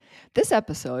This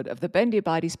episode of the Bendy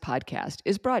Bodies podcast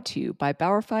is brought to you by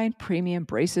Bluestein Premium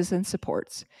Braces and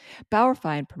Supports.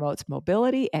 Bluestein promotes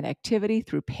mobility and activity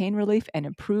through pain relief and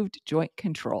improved joint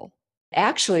control.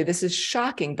 Actually, this is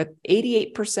shocking, but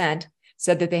 88%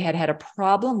 said that they had had a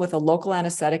problem with a local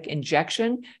anesthetic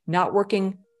injection not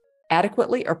working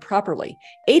adequately or properly.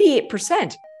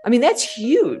 88%. I mean, that's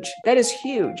huge. That is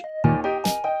huge.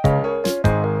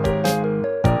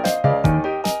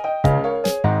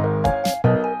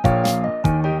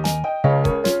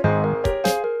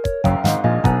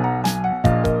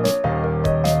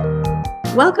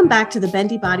 Welcome back to the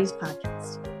Bendy Bodies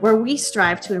podcast, where we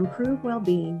strive to improve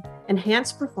well-being,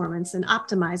 enhance performance, and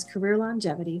optimize career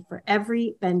longevity for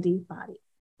every bendy body.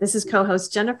 This is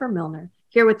co-host Jennifer Milner,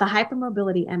 here with the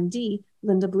Hypermobility MD,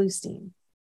 Linda Bluestein.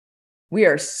 We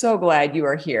are so glad you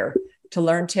are here to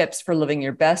learn tips for living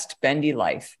your best bendy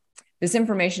life. This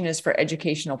information is for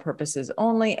educational purposes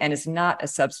only and is not a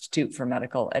substitute for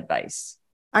medical advice.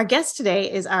 Our guest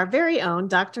today is our very own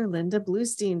Dr. Linda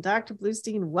Bluestein. Dr.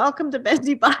 Bluestein, welcome to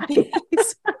Bendy Bodies.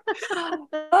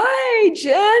 Hi,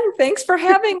 Jen. Thanks for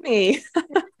having me.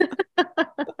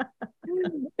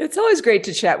 It's always great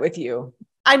to chat with you.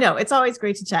 I know, it's always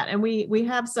great to chat. And we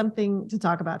have something to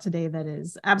talk about today that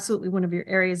is absolutely one of your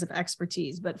areas of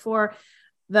expertise. But for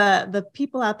the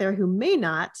people out there who may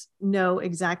not know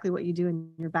exactly what you do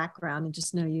in your background and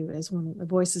just know you as one of the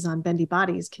voices on Bendy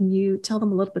Bodies, can you tell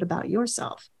them a little bit about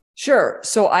yourself? Sure.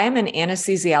 So I am an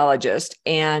anesthesiologist.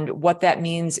 And what that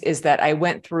means is that I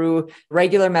went through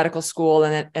regular medical school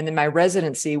and then my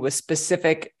residency was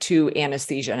specific to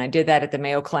anesthesia. And I did that at the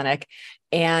Mayo Clinic.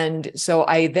 And so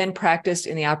I then practiced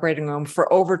in the operating room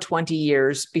for over 20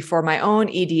 years before my own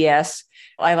EDS.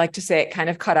 I like to say it kind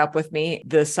of caught up with me.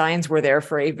 The signs were there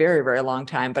for a very, very long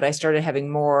time, but I started having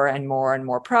more and more and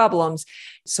more problems.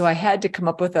 So I had to come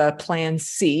up with a plan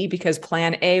C because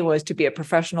plan A was to be a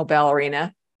professional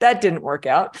ballerina. That didn't work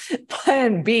out.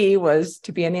 Plan B was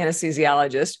to be an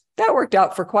anesthesiologist. That worked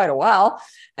out for quite a while.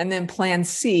 And then plan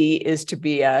C is to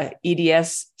be a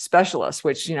EDS specialist,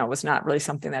 which, was not really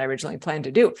something that I originally planned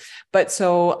to do. But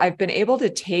so I've been able to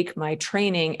take my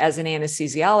training as an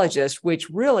anesthesiologist, which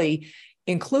really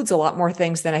includes a lot more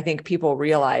things than I think people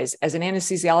realize. As an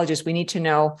anesthesiologist, we need to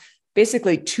know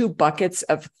basically two buckets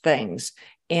of things.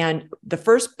 And the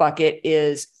first bucket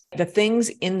is the things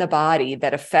in the body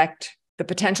that affect the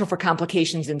potential for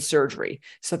complications in surgery.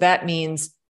 So that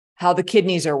means how the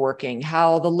kidneys are working,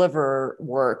 how the liver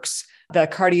works, the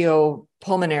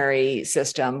cardiopulmonary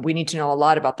system. We need to know a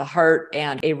lot about the heart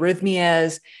and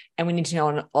arrhythmias, and we need to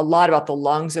know a lot about the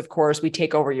lungs. Of course, we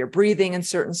take over your breathing in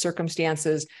certain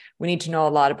circumstances. We need to know a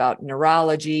lot about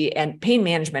neurology, and pain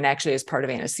management actually is part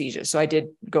of anesthesia. So I did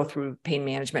go through pain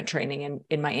management training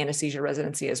in my anesthesia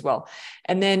residency as well.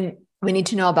 And then we need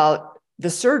to know about the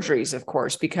surgeries, of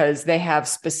course, because they have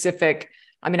specific,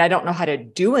 I don't know how to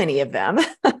do any of them,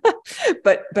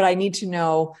 but I need to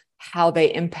know how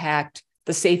they impact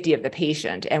the safety of the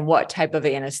patient and what type of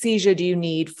anesthesia do you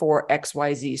need for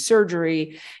XYZ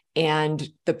surgery and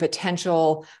the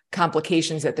potential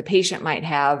complications that the patient might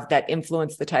have that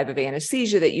influence the type of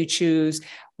anesthesia that you choose.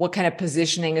 What kind of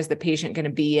positioning is the patient going to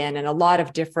be in? And a lot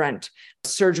of different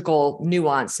surgical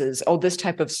nuances. Oh, this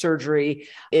type of surgery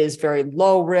is very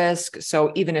low risk.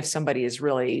 So even if somebody is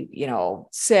really,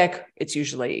 sick, it's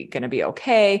usually going to be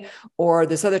okay. Or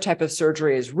this other type of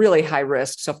surgery is really high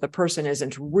risk. So if the person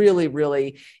isn't really,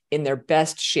 really in their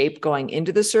best shape going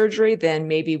into the surgery, then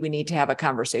maybe we need to have a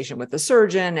conversation with the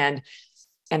surgeon and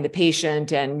the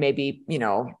patient and maybe,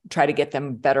 try to get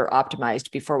them better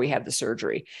optimized before we have the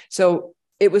surgery. So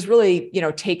it was really,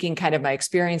 taking kind of my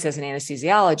experience as an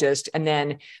anesthesiologist and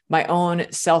then my own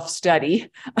self-study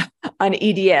on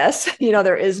EDS.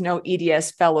 There is no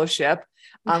EDS fellowship,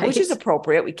 which is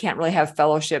appropriate. We can't really have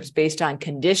fellowships based on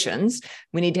conditions.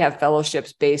 We need to have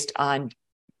fellowships based on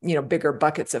bigger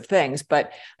buckets of things.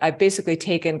 But I've basically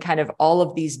taken kind of all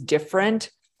of these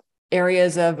different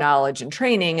areas of knowledge and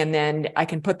training, and then I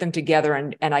can put them together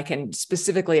and I can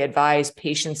specifically advise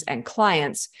patients and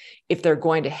clients if they're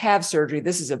going to have surgery.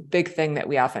 This is a big thing that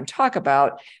we often talk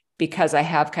about because I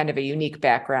have kind of a unique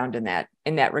background in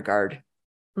that regard.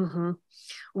 Mm-hmm.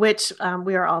 Which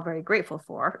we are all very grateful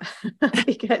for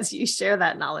because you share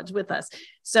that knowledge with us.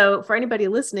 So for anybody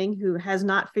listening who has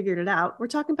not figured it out, we're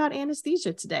talking about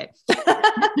anesthesia today.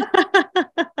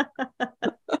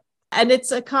 And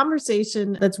it's a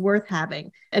conversation that's worth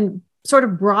having. And sort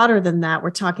of broader than that,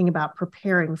 we're talking about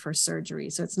preparing for surgery.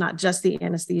 So it's not just the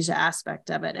anesthesia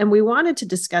aspect of it. And we wanted to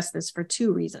discuss this for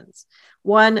two reasons.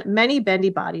 One, many bendy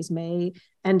bodies may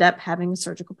end up having a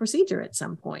surgical procedure at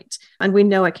some point. And we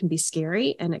know it can be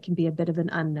scary and it can be a bit of an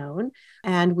unknown.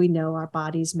 And we know our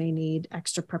bodies may need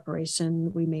extra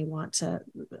preparation. We may want to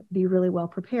be really well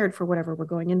prepared for whatever we're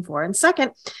going in for. And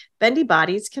second, bendy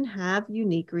bodies can have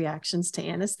unique reactions to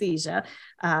anesthesia,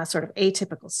 sort of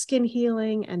atypical skin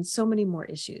healing, and so many more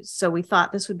issues. So we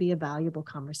thought this would be a valuable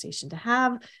conversation to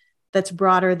have that's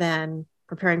broader than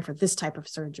preparing for this type of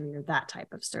surgery or that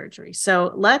type of surgery.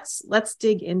 So let's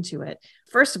dig into it.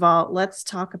 First of all, let's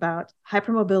talk about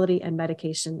hypermobility and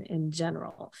medication in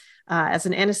general. As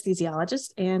an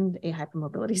anesthesiologist and a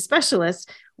hypermobility specialist,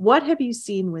 what have you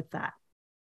seen with that?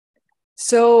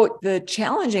 So the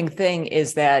challenging thing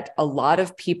is that a lot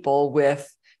of people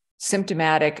with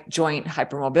symptomatic joint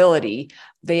hypermobility,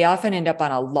 they often end up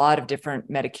on a lot of different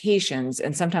medications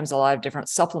and sometimes a lot of different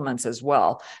supplements as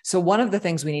well. So one of the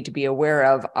things we need to be aware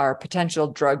of are potential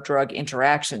drug-drug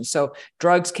interactions. So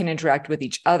drugs can interact with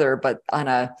each other, but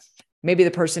maybe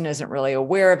the person isn't really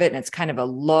aware of it and it's kind of a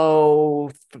low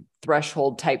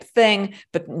threshold type thing.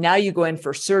 But now you go in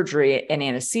for surgery and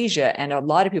anesthesia, and a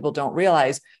lot of people don't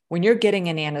realize when you're getting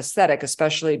an anesthetic,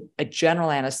 especially a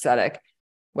general anesthetic,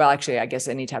 well, actually, I guess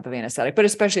any type of anesthetic, but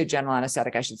especially a general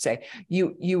anesthetic, I should say,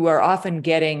 you are often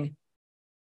getting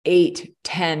 8,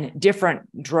 10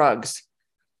 different drugs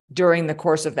during the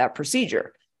course of that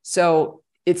procedure. So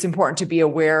it's important to be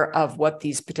aware of what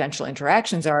these potential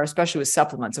interactions are, especially with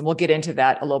supplements. And we'll get into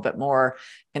that a little bit more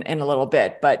in a little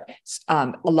bit. But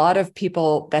a lot of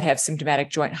people that have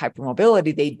symptomatic joint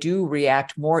hypermobility, they do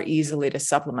react more easily to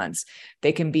supplements.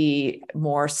 They can be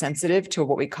more sensitive to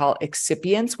what we call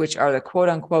excipients, which are the quote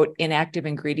unquote inactive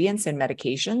ingredients in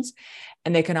medications.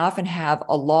 And they can often have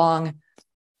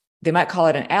they might call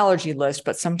it an allergy list,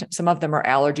 but some of them are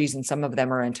allergies and some of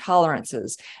them are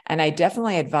intolerances. And I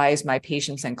definitely advise my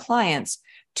patients and clients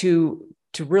to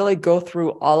really go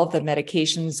through all of the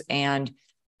medications and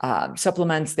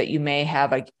supplements that you may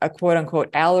have a quote unquote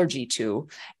allergy to,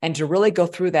 and to really go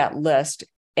through that list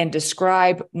and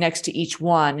describe next to each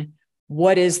one,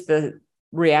 what is the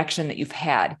reaction that you've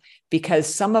had, because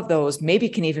some of those maybe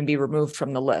can even be removed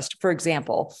from the list. For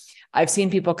example, I've seen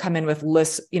people come in with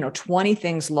lists, 20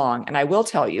 things long. And I will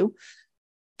tell you,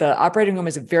 the operating room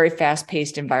is a very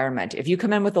fast-paced environment. If you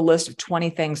come in with a list of 20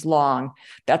 things long,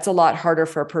 that's a lot harder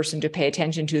for a person to pay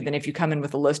attention to than if you come in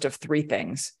with a list of 3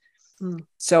 things.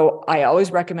 So I always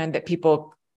recommend that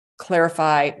people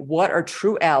clarify what are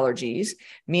true allergies,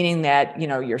 meaning that,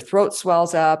 your throat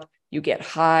swells up, you get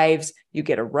hives, you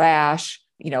get a rash.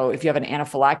 If you have an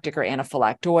anaphylactic or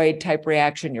anaphylactoid type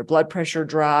reaction, your blood pressure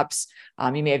drops.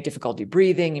 You may have difficulty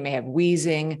breathing, you may have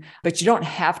wheezing, but you don't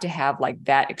have to have like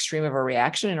that extreme of a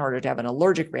reaction in order to have an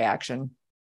allergic reaction.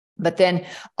 But then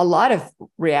a lot of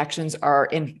reactions are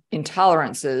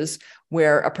intolerances,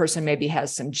 where a person maybe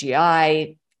has some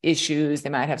GI issues,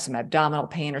 they might have some abdominal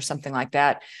pain or something like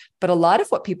that. But a lot of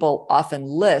what people often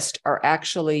list are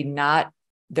actually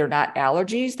they're not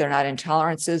allergies, they're not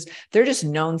intolerances, they're just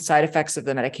known side effects of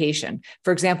the medication.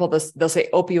 For example, they'll say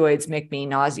opioids make me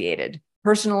nauseated.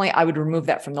 Personally, I would remove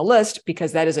that from the list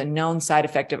because that is a known side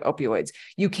effect of opioids.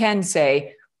 You can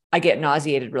say, I get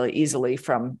nauseated really easily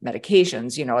from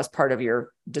medications, as part of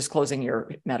your disclosing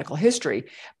your medical history.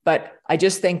 But I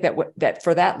just think that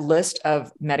for that list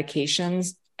of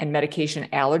medications and medication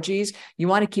allergies, you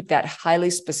want to keep that highly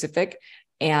specific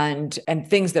and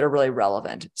things that are really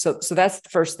relevant. So that's the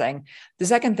first thing. The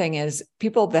second thing is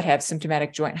people that have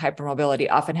symptomatic joint hypermobility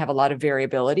often have a lot of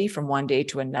variability from one day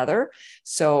to another.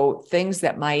 So things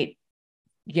that might,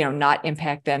 not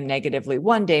impact them negatively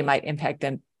one day might impact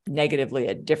them negatively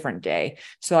a different day.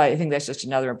 So I think that's just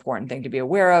another important thing to be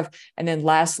aware of. And then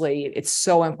lastly, it's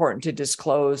so important to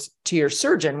disclose to your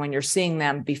surgeon when you're seeing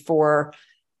them before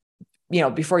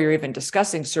you're even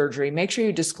discussing surgery, make sure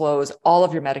you disclose all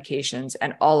of your medications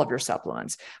and all of your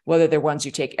supplements, whether they're ones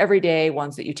you take every day,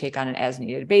 ones that you take on an as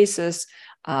needed basis.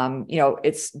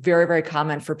 It's very, very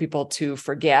common for people to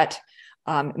forget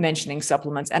mentioning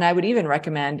supplements. And I would even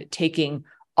recommend taking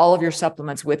all of your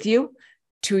supplements with you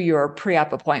to your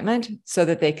pre-op appointment so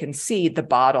that they can see the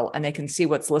bottle and they can see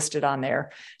what's listed on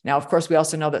there. Now, of course, we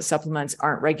also know that supplements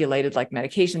aren't regulated like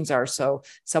medications are. So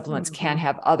supplements can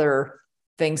have other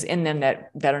things in them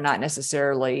that are not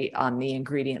necessarily on the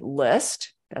ingredient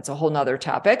list. That's a whole nother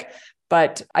topic.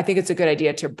 But I think it's a good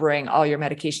idea to bring all your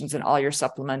medications and all your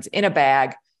supplements in a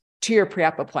bag to your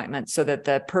pre-op appointment so that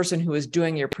the person who is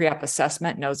doing your pre-op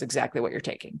assessment knows exactly what you're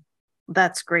taking.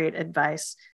 That's great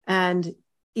advice. And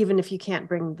even if you can't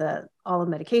bring all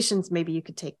the medications, maybe you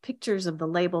could take pictures of the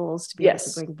labels to be able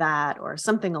to bring that or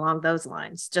something along those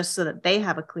lines, just so that they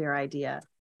have a clear idea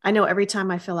I know every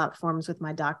time I fill out forms with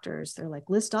my doctors, they're like,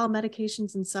 list all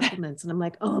medications and supplements. And I'm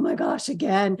like, oh my gosh,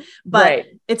 again. But Right.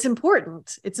 it's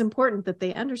important. It's important that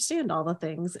they understand all the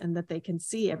things and that they can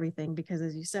see everything, because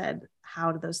as you said,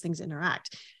 how do those things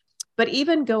interact? But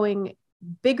even going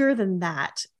bigger than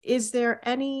that,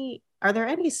 are there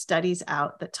any studies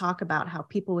out that talk about how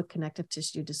people with connective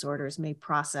tissue disorders may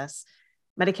process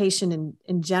medication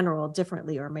in general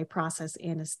differently, or may process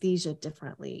anesthesia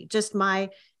differently? Just my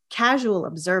casual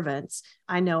observance,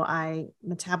 I know I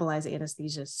metabolize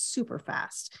anesthesia super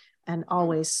fast and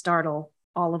always startle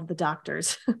all of the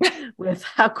doctors with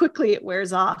how quickly it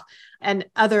wears off, and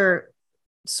other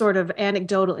sort of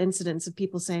anecdotal incidents of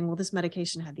people saying, well, this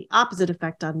medication had the opposite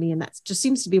effect on me. And that just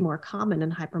seems to be more common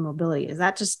in hypermobility. Is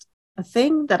that just a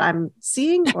thing that I'm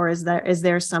seeing, or is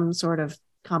there some sort of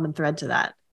common thread to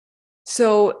that?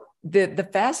 So the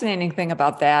fascinating thing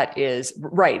about that is,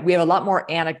 right, we have a lot more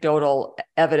anecdotal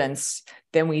evidence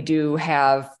than we do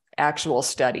have actual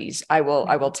studies. I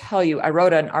will tell you, I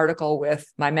wrote an article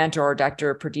with my mentor,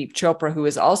 Dr. Pradeep Chopra, who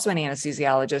is also an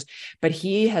anesthesiologist, but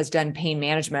he has done pain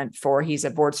management he's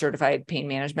a board certified pain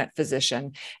management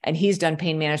physician, and he's done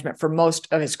pain management for most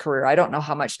of his career. I don't know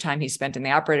how much time he spent in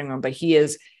the operating room, but he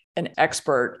is an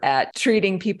expert at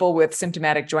treating people with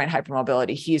symptomatic joint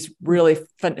hypermobility. He's really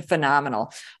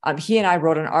phenomenal. He and I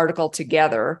wrote an article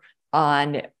together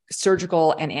on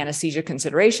surgical and anesthesia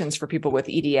considerations for people with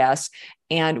EDS.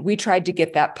 And we tried to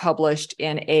get that published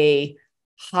in a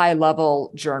high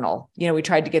level journal. We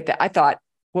tried to get that. I thought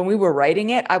when we were writing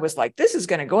it, I was like, this is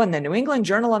going to go in the New England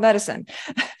Journal of Medicine.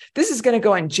 This is going to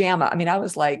go in JAMA. I mean, I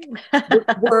was like,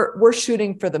 we're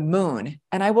shooting for the moon.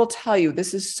 And I will tell you,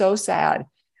 this is so sad.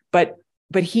 But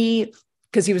he,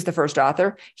 because he was the first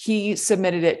author, he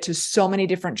submitted it to so many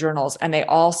different journals, and they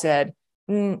all said,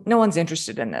 no one's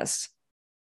interested in this.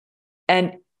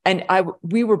 And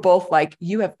we were both like,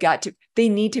 they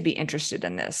need to be interested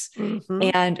in this. Mm-hmm.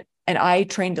 And I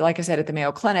trained, like I said, at the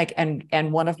Mayo Clinic,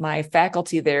 and one of my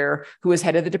faculty there, who was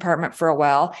head of the department for a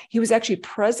while, he was actually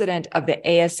president of the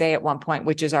ASA at one point,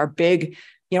 which is our big,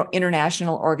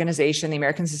 international organization, the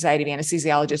American Society of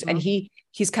Anesthesiologists. Mm-hmm. And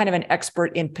he's kind of an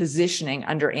expert in positioning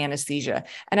under anesthesia.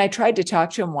 And I tried to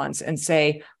talk to him once and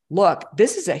say, look,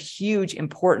 this is a huge,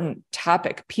 important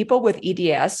topic. People with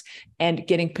EDS and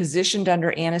getting positioned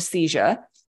under anesthesia.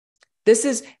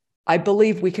 I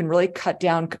believe we can really cut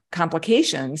down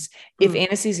complications if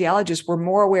anesthesiologists were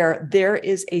more aware there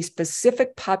is a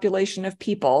specific population of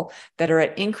people that are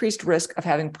at increased risk of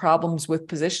having problems with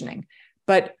positioning.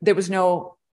 But there was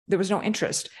no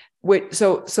interest.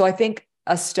 So I think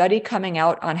a study coming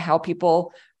out on how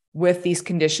people with these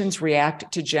conditions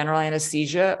react to general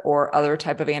anesthesia or other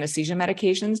type of anesthesia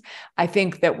medications, I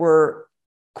think that we're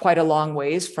quite a long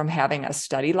ways from having a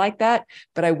study like that.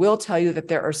 But I will tell you that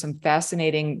there are some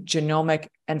fascinating genomic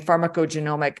and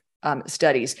pharmacogenomic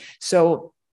studies.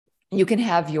 So you can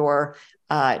have your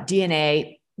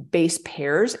DNA base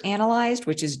pairs analyzed,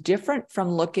 which is different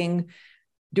from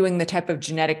doing the type of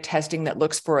genetic testing that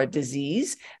looks for a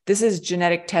disease. This is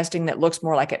genetic testing that looks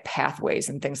more like at pathways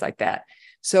and things like that.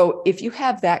 So if you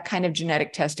have that kind of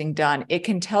genetic testing done, it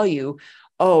can tell you,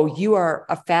 oh, you are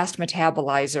a fast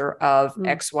metabolizer of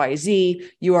XYZ,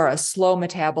 you are a slow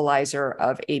metabolizer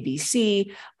of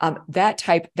ABC. That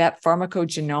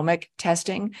pharmacogenomic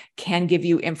testing can give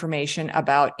you information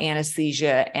about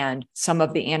anesthesia and some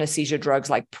of the anesthesia drugs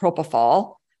like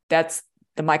propofol. That's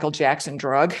the Michael Jackson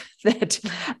drug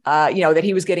that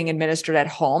he was getting administered at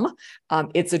home.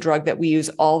 It's a drug that we use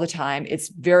all the time. It's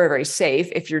very, very safe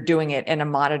if you're doing it in a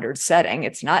monitored setting.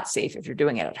 It's not safe if you're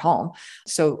doing it at home.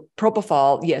 So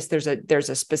propofol, yes, there's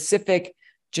a specific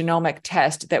genomic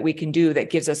test that we can do that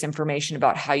gives us information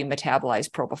about how you metabolize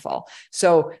propofol.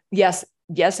 So yes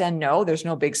and no, there's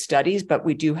no big studies, but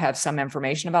we do have some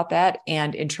information about that.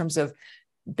 And in terms of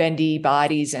bendy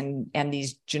bodies and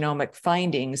these genomic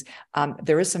findings,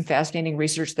 there is some fascinating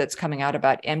research that's coming out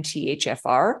about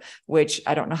MTHFR, which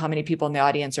I don't know how many people in the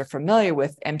audience are familiar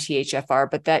with MTHFR,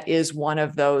 but that is one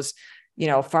of those,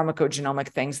 pharmacogenomic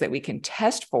things that we can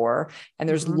test for. And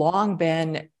there's long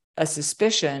been a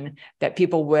suspicion that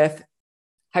people with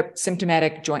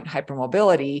symptomatic joint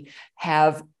hypermobility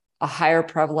have a higher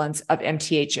prevalence of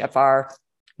MTHFR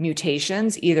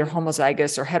mutations, either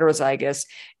homozygous or heterozygous.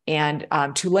 And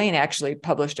Tulane actually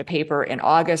published a paper in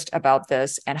August about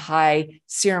this, and high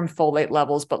serum folate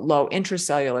levels, but low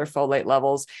intracellular folate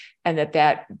levels, and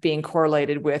that being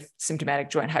correlated with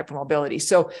symptomatic joint hypermobility.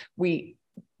 So we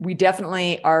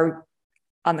definitely are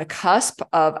on the cusp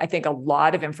of, I think, a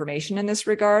lot of information in this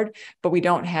regard, but we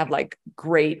don't have like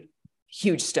great,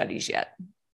 huge studies yet.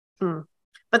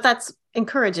 But that's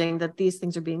encouraging that these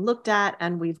things are being looked at,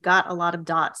 and we've got a lot of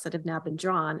dots that have now been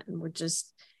drawn, and we're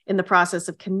just in the process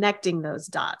of connecting those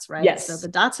dots, right? Yes. So the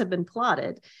dots have been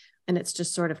plotted, and it's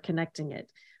just sort of connecting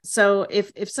it. So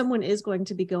if someone is going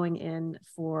to be going in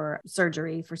for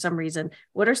surgery for some reason,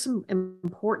 what are some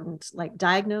important, like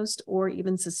diagnosed or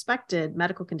even suspected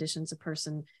medical conditions a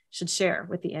person should share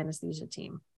with the anesthesia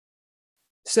team?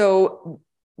 So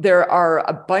there are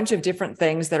a bunch of different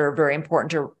things that are very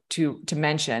important to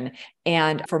mention.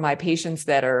 And for my patients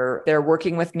they're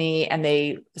working with me and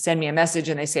they send me a message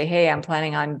and they say, hey, I'm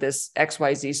planning on this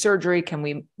XYZ surgery. Can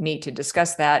we meet to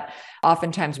discuss that?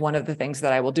 Oftentimes, one of the things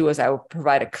that I will do is I will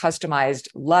provide a customized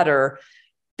letter,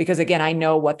 because again, I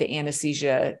know what the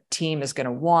anesthesia team is going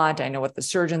to want. I know what the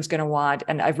surgeon's going to want.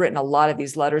 And I've written a lot of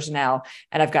these letters now,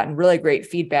 and I've gotten really great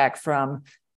feedback from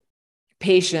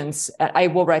patients. I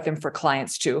will write them for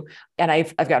clients too. And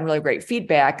I've gotten really great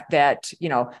feedback that,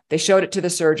 they showed it to the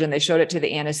surgeon, they showed it to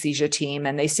the anesthesia team,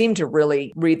 and they seem to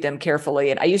really read them carefully.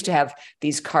 And I used to have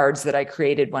these cards that I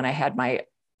created when I had my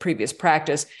previous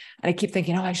practice. And I keep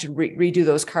thinking, I should redo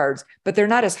those cards, but they're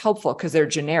not as helpful because they're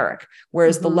generic.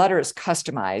 Whereas the letter is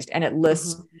customized and it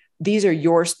lists, these are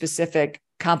your specific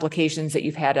complications that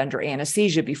you've had under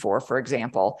anesthesia before, for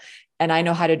example. And I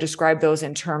know how to describe those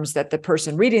in terms that the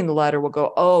person reading the letter will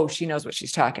go, oh, she knows what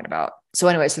she's talking about. So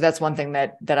anyway, so that's one thing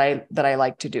that I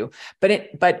like to do.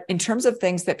 But in terms of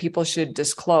things that people should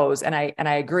disclose, and I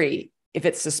agree, if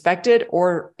it's suspected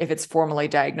or if it's formally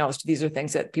diagnosed, these are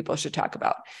things that people should talk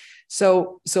about.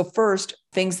 So first,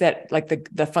 things that like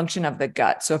the function of the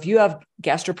gut. So if you have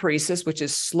gastroparesis, which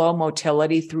is slow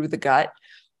motility through the gut,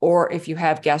 or if you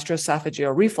have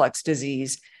gastroesophageal reflux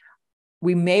disease,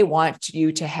 we may want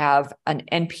you to have an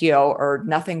NPO, or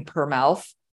nothing per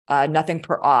mouth. Nothing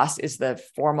per os is the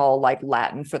formal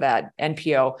Latin for that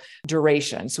NPO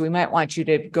duration. So we might want you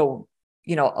to go,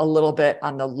 a little bit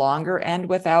on the longer end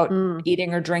without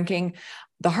eating or drinking.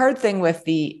 The hard thing with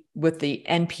the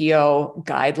NPO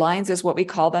guidelines is what we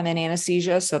call them in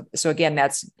anesthesia. So again,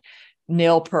 that's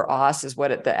nil per os is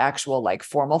what the actual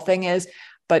formal thing is.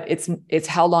 But it's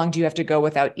how long do you have to go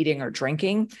without eating or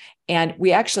drinking? And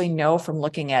we actually know from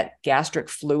looking at gastric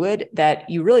fluid that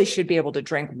you really should be able to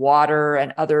drink water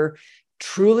and other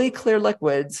truly clear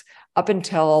liquids up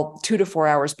until 2 to 4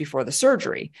 hours before the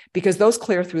surgery, because those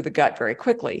clear through the gut very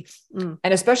quickly.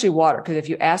 And especially water, because if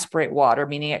you aspirate water,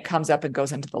 meaning it comes up and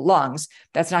goes into the lungs,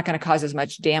 that's not going to cause as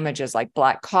much damage as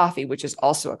black coffee, which is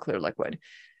also a clear liquid.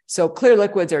 So clear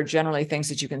liquids are generally things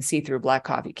that you can see through. Black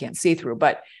coffee you can't see through,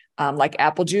 but like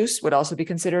apple juice would also be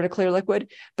considered a clear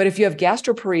liquid. But if you have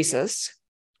gastroparesis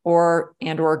or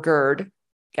GERD,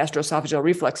 gastroesophageal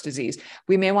reflux disease,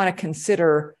 we may want to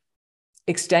consider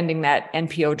extending that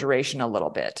NPO duration a little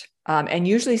bit. And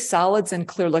usually solids and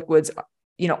clear liquids,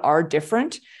 are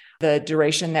different. The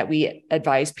duration that we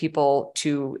advise people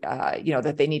to,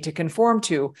 that they need to conform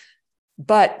to.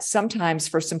 But sometimes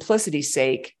for simplicity's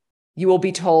sake, you will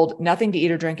be told nothing to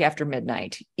eat or drink after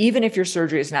midnight, even if your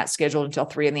surgery is not scheduled until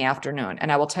 3 p.m.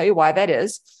 And I will tell you why that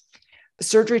is.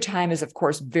 Surgery time is, of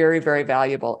course, very, very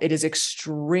valuable. It is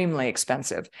extremely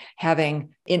expensive.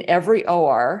 Having in every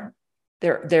OR,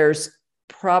 there's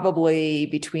probably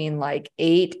between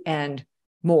 8 and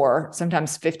more,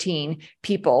 sometimes 15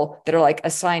 people that are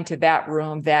assigned to that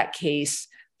room, that case,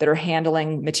 that are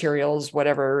handling materials,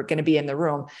 whatever are going to be in the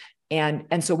room.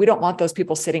 And so we don't want those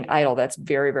people sitting idle. That's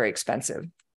very, very expensive.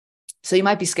 So you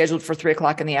might be scheduled for 3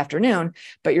 p.m,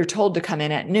 but you're told to come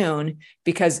in at noon,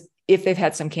 because if they've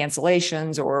had some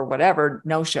cancellations or whatever,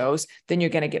 no shows, then you're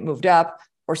going to get moved up.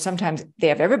 Or sometimes they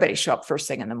have everybody show up first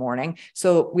thing in the morning.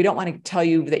 So we don't want to tell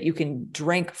you that you can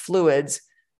drink fluids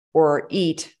or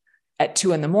eat at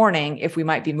 2 a.m. if we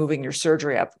might be moving your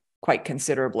surgery up quite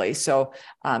considerably. So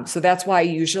that's why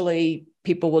usually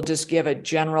people will just give a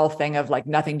general thing of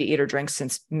nothing to eat or drink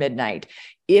since midnight.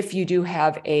 If you do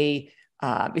have if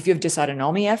you have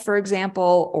dysautonomia, for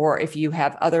example, or if you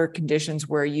have other conditions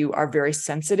where you are very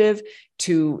sensitive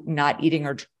to not eating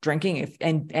or drinking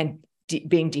and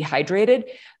being dehydrated,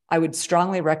 I would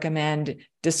strongly recommend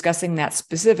discussing that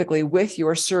specifically with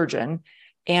your surgeon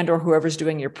and or whoever's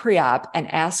doing your pre-op,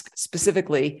 and ask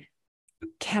specifically,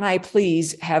 can I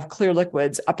please have clear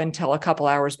liquids up until a couple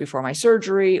hours before my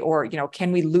surgery? Or,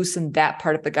 can we loosen that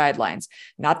part of the guidelines?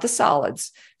 Not the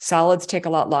solids. Solids take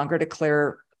a lot longer to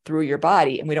clear through your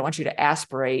body, and we don't want you to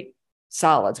aspirate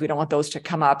solids. We don't want those to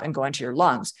come up and go into your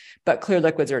lungs, but clear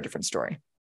liquids are a different story.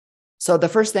 So the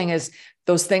first thing is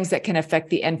those things that can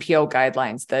affect the NPO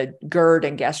guidelines, the GERD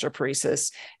and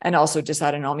gastroparesis, and also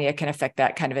dysautonomia can affect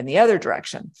that kind of in the other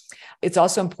direction. It's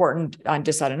also important on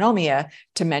dysautonomia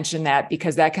to mention that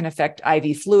because that can affect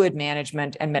IV fluid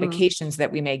management and medications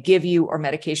that we may give you or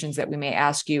medications that we may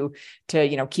ask you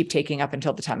to, keep taking up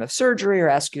until the time of surgery or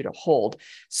ask you to hold.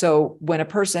 So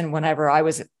whenever I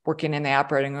was working in the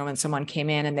operating room and someone came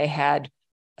in and they had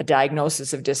a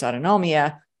diagnosis of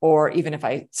dysautonomia, or even if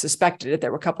I suspected it, there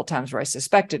were a couple of times where I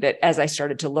suspected it. As I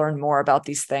started to learn more about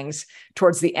these things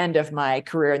towards the end of my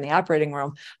career in the operating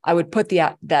room, I would put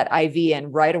that IV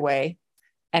in right away.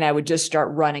 And I would just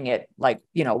start running it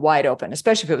wide open,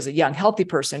 especially if it was a young, healthy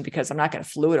person, because I'm not going to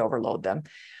fluid overload them.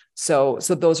 So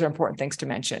those are important things to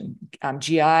mention,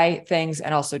 GI things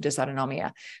and also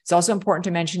dysautonomia. It's also important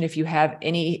to mention if you have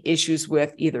any issues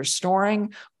with either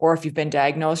snoring or if you've been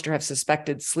diagnosed or have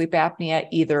suspected sleep apnea,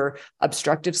 either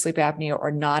obstructive sleep apnea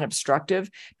or non-obstructive,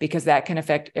 because that can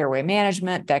affect airway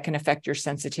management, that can affect your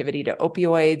sensitivity to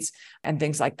opioids and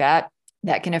things like that.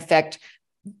 That can affect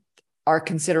our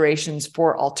considerations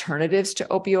for alternatives to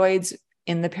opioids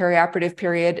in the perioperative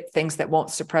period, things that won't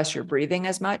suppress your breathing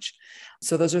as much.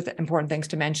 So those are important things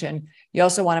to mention. You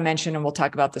also want to mention, and we'll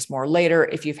talk about this more later,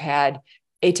 if you've had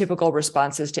atypical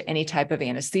responses to any type of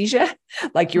anesthesia,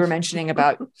 like you were mentioning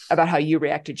about how you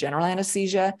react to general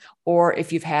anesthesia, or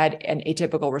if you've had an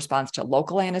atypical response to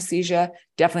local anesthesia,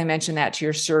 definitely mention that to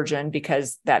your surgeon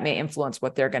because that may influence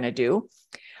what they're going to do.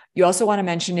 You also want to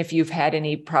mention if you've had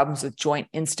any problems with joint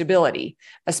instability,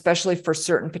 especially for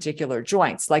certain particular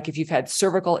joints, like if you've had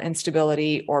cervical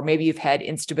instability, or maybe you've had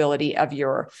instability of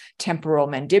your temporal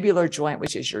mandibular joint,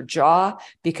 which is your jaw,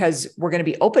 because we're going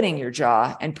to be opening your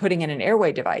jaw and putting in an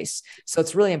airway device. So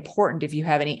it's really important if you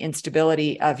have any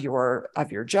instability of your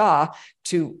jaw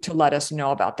to let us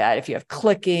know about that. If you have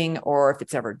clicking or if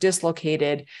it's ever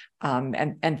dislocated,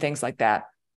 and things like that.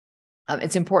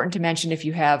 It's important to mention if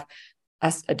you have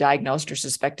a diagnosed or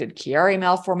suspected Chiari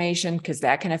malformation, because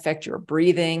that can affect your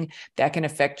breathing, that can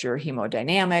affect your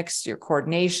hemodynamics, your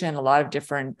coordination, a lot of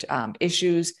different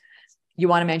issues. You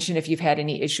want to mention if you've had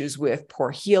any issues with poor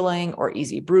healing or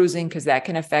easy bruising, because that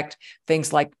can affect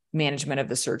things like management of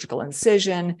the surgical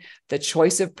incision, the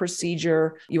choice of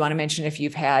procedure. You want to mention if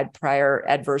you've had prior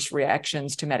adverse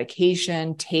reactions to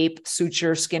medication, tape,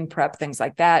 suture, skin prep, things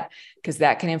like that, because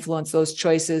that can influence those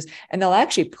choices. And they'll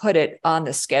actually put it on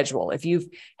the schedule. If you've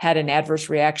had an adverse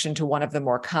reaction to one of the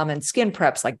more common skin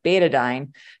preps like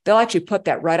betadine, they'll actually put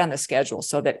that right on the schedule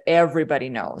so that everybody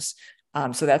knows.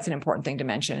 So that's an important thing to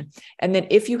mention. And then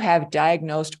if you have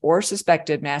diagnosed or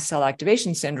suspected mast cell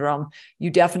activation syndrome, you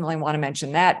definitely want to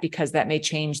mention that because that may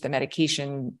change the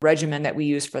medication regimen that we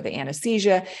use for the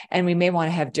anesthesia. And we may want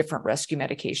to have different rescue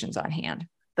medications on hand.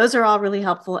 Those are all really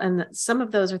helpful. And some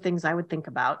of those are things I would think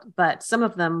about, but some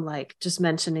of them, like just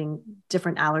mentioning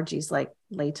different allergies like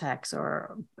latex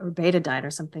or betadine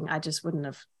or something, I just wouldn't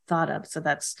have thought of. So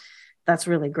that's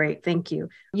really great. Thank you.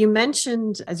 You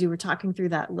mentioned as you were talking through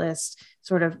that list,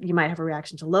 sort of, you might have a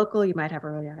reaction to local, you might have a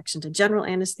reaction to general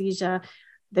anesthesia.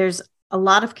 There's a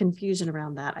lot of confusion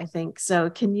around that, I think. So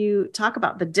can you talk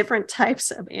about the different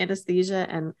types of anesthesia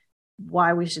and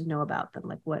why we should know about them?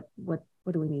 Like what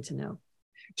do we need to know?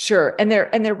 Sure. And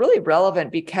they're really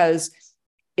relevant because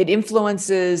it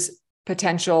influences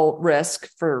potential risk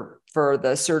for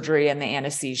the surgery and the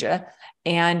anesthesia.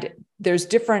 And there's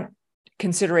different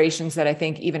considerations that I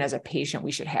think even as a patient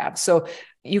we should have. So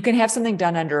you can have something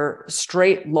done under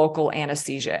straight local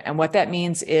anesthesia. And what that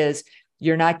means is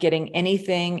you're not getting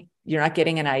anything. You're not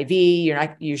getting an IV.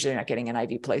 You're usually not getting an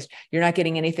IV placed. You're not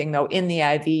getting anything though in the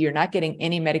IV. You're not getting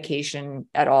any medication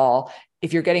at all.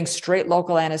 If you're getting straight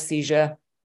local anesthesia,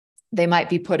 they might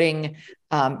be putting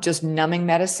just numbing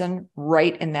medicine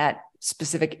right in that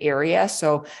specific area.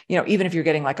 So, even if you're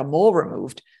getting like a mole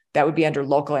removed, that would be under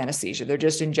local anesthesia. They're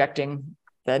just injecting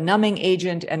the numbing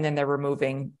agent and then they're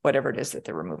removing whatever it is that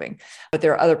they're removing. But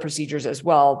there are other procedures as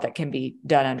well that can be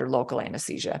done under local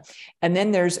anesthesia. And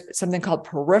then there's something called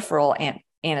peripheral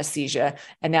anesthesia.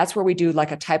 And that's where we do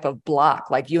like a type of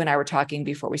block, like you and I were talking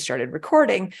before we started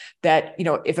recording, that,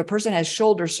 if a person has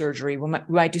shoulder surgery, we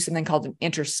might do something called an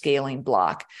interscaling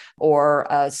block or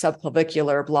a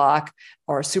subclavicular block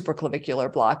or a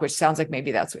supraclavicular block, which sounds like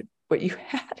maybe that's what you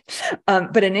had.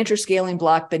 But an interscaling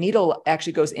block, the needle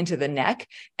actually goes into the neck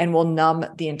and will numb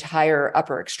the entire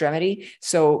upper extremity.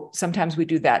 So sometimes we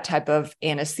do that type of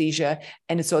anesthesia.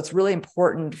 And so it's really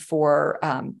important for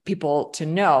people to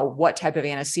know what type of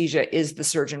anesthesia is the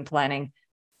surgeon planning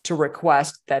to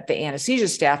request that the anesthesia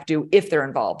staff do if they're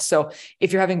involved. So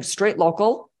if you're having straight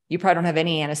local, you probably don't have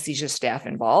any anesthesia staff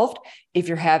involved. If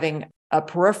you're having a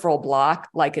peripheral block,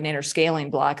 like an interscaling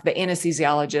block, the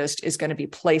anesthesiologist is going to be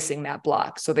placing that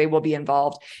block. So they will be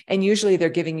involved. And usually they're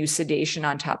giving you sedation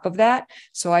on top of that.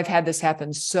 So I've had this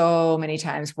happen so many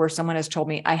times where someone has told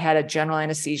me I had a general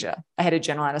anesthesia. I had a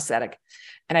general anesthetic.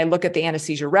 And I look at the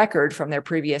anesthesia record from their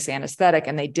previous anesthetic,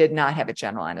 and they did not have a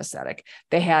general anesthetic.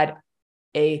 They had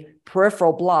a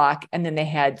peripheral block, and then they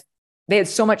had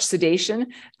so much sedation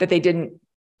that they didn't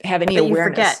have any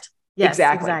awareness. You forget. Yes,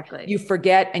 exactly. You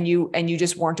forget, and you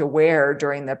just weren't aware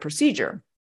during the procedure.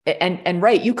 And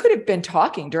right, you could have been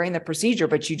talking during the procedure,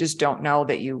 but you just don't know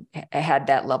that you had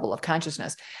that level of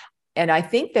consciousness. And I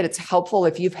think that it's helpful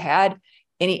if you've had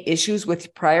any issues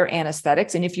with prior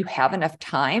anesthetics, and if you have enough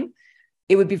time,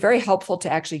 it would be very helpful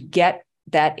to actually get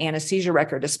that anesthesia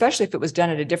record, especially if it was done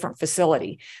at a different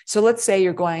facility. So let's say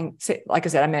you're going, like I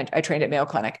said, I trained at Mayo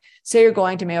Clinic. Say you're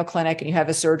going to Mayo Clinic and you have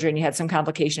a surgery and you had some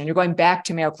complication, and you're going back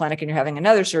to Mayo Clinic and you're having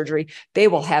another surgery, they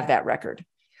will have that record.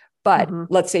 But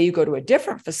let's say you go to a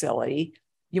different facility,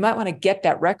 you might want to get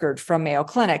that record from Mayo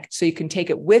Clinic so you can take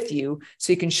it with you,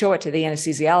 so you can show it to the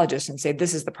anesthesiologist and say,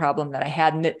 this is the problem that I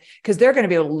had. And because they're going to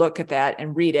be able to look at that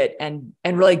and read it and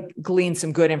really glean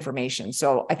some good information.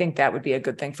 So I think that would be a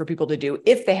good thing for people to do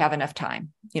if they have enough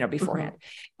time, beforehand.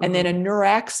 And then a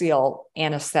neuraxial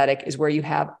anesthetic is where you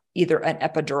have either an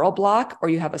epidural block or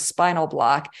you have a spinal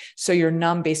block. So you're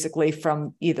numb basically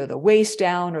from either the waist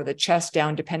down or the chest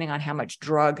down, depending on how much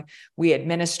drug we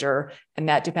administer. And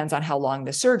that depends on how long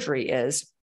the surgery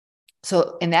is.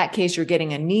 So in that case, you're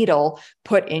getting a needle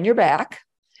put in your back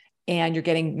and you're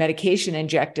getting medication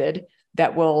injected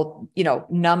that will,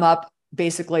 numb up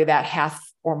basically that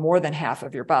half or more than half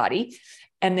of your body.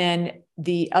 And then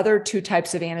the other two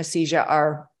types of anesthesia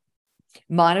are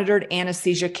monitored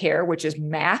anesthesia care, which is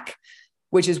MAC,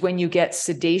 which is when you get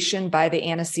sedation by the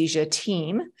anesthesia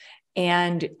team.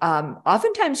 And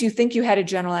oftentimes you think you had a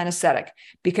general anesthetic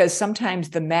because sometimes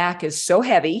the MAC is so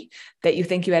heavy that you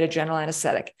think you had a general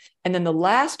anesthetic. And then the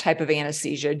last type of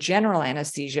anesthesia, general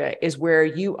anesthesia, is where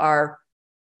you are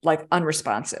like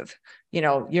unresponsive.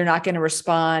 You're not going to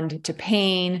respond to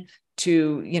pain,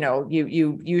 to,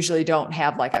 you usually don't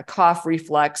have like a cough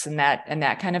reflex and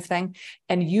that kind of thing.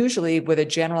 And usually with a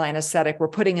general anesthetic, we're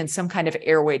putting in some kind of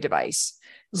airway device.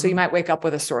 So you might wake up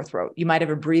with a sore throat. You might have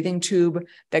a breathing tube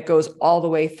that goes all the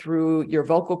way through your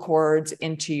vocal cords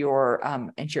into your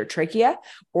trachea,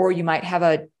 or you might have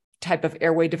a type of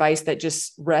airway device that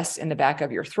just rests in the back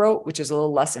of your throat, which is a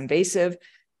little less invasive.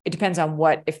 It depends on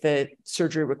if the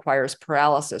surgery requires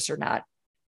paralysis or not.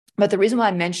 But the reason why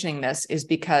I'm mentioning this is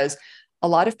because a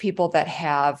lot of people that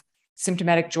have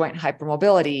symptomatic joint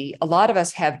hypermobility, a lot of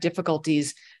us have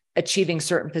difficulties achieving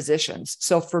certain positions.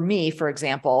 So for me, for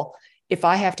example, if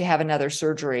I have to have another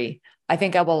surgery, I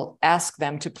think I will ask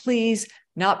them to please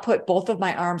not put both of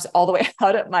my arms all the way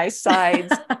out at my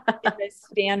sides in the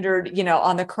standard,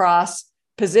 on the cross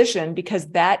position, because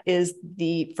that is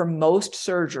for most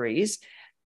surgeries,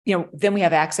 then we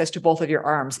have access to both of your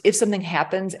arms. If something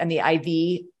happens and the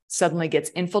IV suddenly gets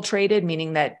infiltrated,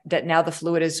 meaning that now the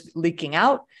fluid is leaking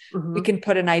out, we can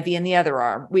put an IV in the other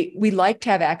arm. We like to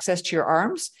have access to your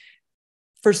arms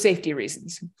for safety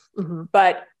reasons.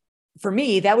 But for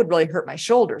me, that would really hurt my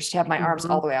shoulders to have my arms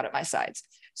all the way out at my sides.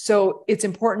 So it's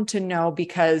important to know,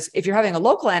 because if you're having a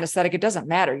local anesthetic, it doesn't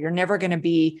matter. You're never going to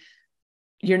be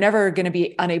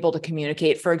unable to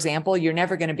communicate. For example, you're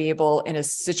never going to be able in a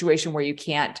situation where you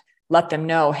can't let them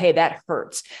know, hey, that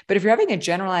hurts. But if you're having a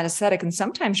general anesthetic, and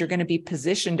sometimes you're going to be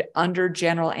positioned under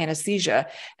general anesthesia,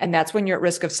 and that's when you're at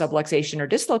risk of subluxation or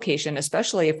dislocation,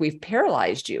 especially if we've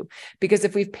paralyzed you. Because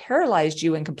if we've paralyzed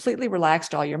you and completely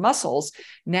relaxed all your muscles,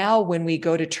 now when we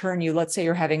go to turn you, let's say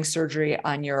you're having surgery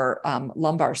on your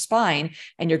lumbar spine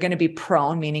and you're going to be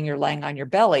prone, meaning you're laying on your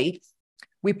belly,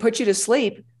 we put you to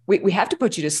sleep. We have to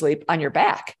put you to sleep on your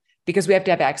back because we have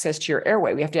to have access to your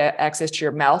airway. We have to have access to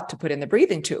your mouth to put in the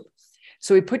breathing tube.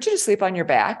 So we put you to sleep on your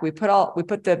back. We put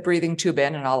the breathing tube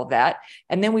in and all of that.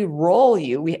 And then we roll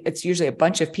you. It's usually a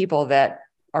bunch of people that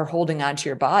are holding onto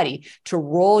your body to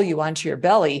roll you onto your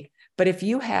belly. But if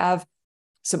you have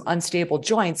some unstable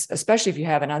joints, especially if you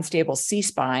have an unstable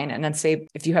C-spine, and then say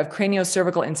if you have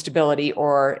cranioscervical instability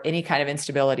or any kind of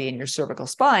instability in your cervical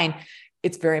spine,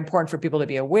 it's very important for people to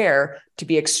be aware, to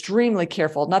be extremely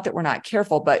careful. Not that we're not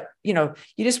careful, but you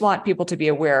just want people to be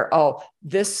aware, oh,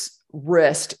 this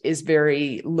wrist is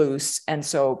very loose. And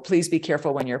so please be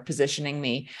careful when you're positioning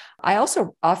me. I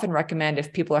also often recommend,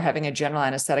 if people are having a general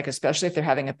anesthetic, especially if they're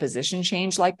having a position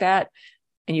change like that,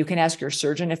 and you can ask your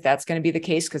surgeon if that's going to be the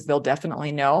case, because they'll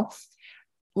definitely know.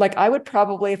 Like I would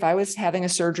probably, if I was having a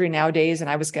surgery nowadays and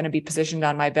I was going to be positioned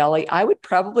on my belly, I would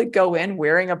probably go in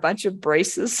wearing a bunch of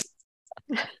braces.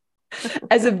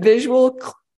 as a visual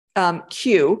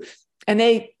cue. And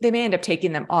they may end up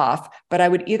taking them off, but I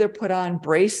would either put on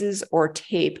braces or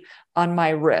tape on my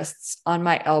wrists, on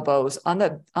my elbows, on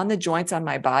the joints on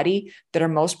my body that are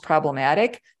most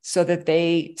problematic, so that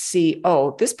they see,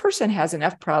 oh, this person has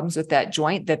enough problems with that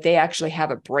joint that they actually have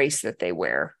a brace that they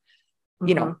wear,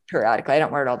 periodically. I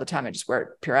don't wear it all the time. I just wear it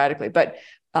periodically. But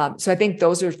so I think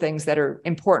those are things that are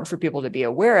important for people to be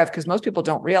aware of, because most people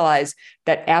don't realize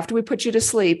that after we put you to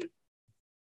sleep,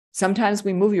 sometimes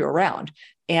we move you around.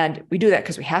 And we do that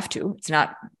because we have to. It's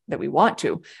not that we want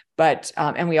to, but,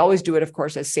 and we always do it, of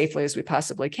course, as safely as we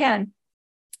possibly can.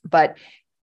 But,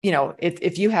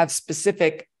 if you have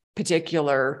specific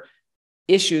particular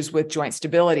issues with joint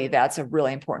stability, that's a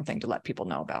really important thing to let people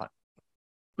know about.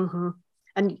 Mm-hmm.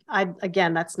 And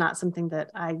again, that's not something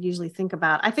that I usually think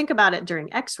about. I think about it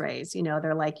during x-rays,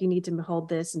 they're like, you need to hold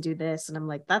this and do this. And I'm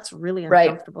like, that's really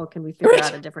uncomfortable. Right. Can we figure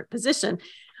out a different position?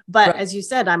 But as you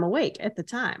said, I'm awake at the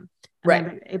time. And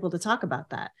I'm able to talk about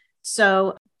that.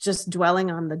 So just dwelling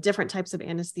on the different types of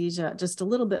anesthesia just a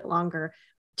little bit longer.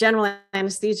 General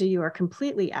anesthesia, you are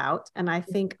completely out. And I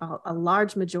think a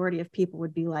large majority of people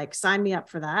would be like, sign me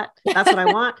up for that. That's what I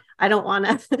want. I don't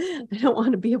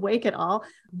want to be awake at all.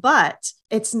 But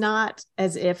it's not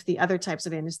as if the other types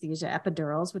of anesthesia,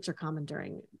 epidurals, which are common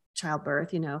during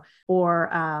childbirth,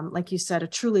 or like you said, a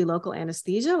truly local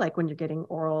anesthesia, like when you're getting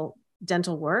oral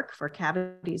dental work for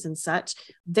cavities and such,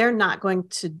 they're not going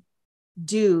to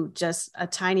do just a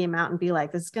tiny amount and be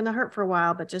like, this is going to hurt for a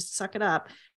while, but just suck it up.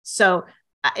 So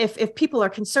if people are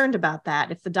concerned about that,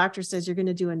 if the doctor says you're going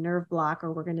to do a nerve block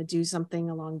or we're going to do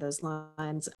something along those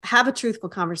lines, have a truthful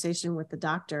conversation with the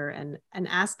doctor and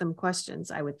ask them questions.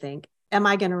 I would think, am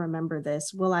I going to remember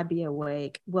this? Will I be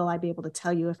awake? Will I be able to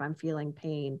tell you if I'm feeling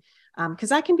pain? Because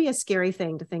that can be a scary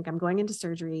thing to think, I'm going into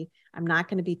surgery. I'm not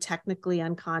going to be technically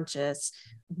unconscious,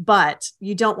 but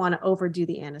you don't want to overdo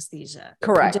the anesthesia.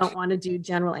 Correct. You don't want to do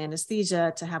general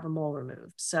anesthesia to have a mole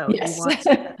removed. So yes.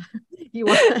 you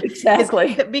want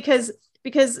exactly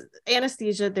because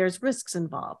anesthesia, there's risks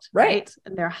involved, right?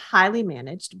 And they're highly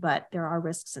managed, but there are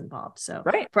risks involved. So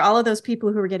for all of those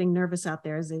people who are getting nervous out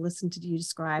there as they listen to you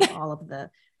describe all of the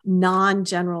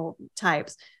non-general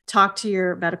types, talk to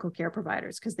your medical care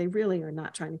providers, because they really are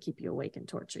not trying to keep you awake and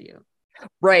torture you.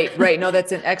 Right. No,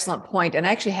 that's an excellent point. And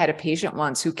I actually had a patient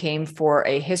once who came for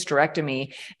a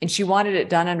hysterectomy, and she wanted it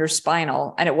done under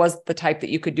spinal. And it was the type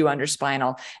that you could do under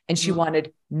spinal. And she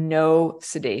wanted no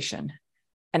sedation.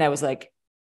 And I was like,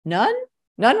 none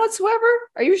whatsoever.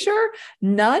 Are you sure?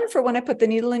 None for when I put the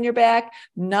needle in your back?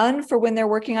 None for when they're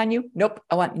working on you? Nope.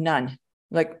 I want none.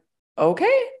 Like,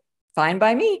 okay, fine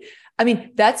by me. I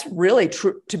mean, that's really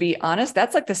true. To be honest,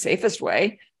 that's like the safest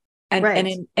way.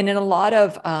 And, in a lot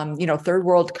of, third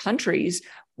world countries,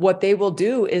 what they will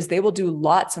do is they will do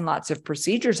lots and lots of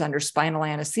procedures under spinal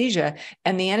anesthesia,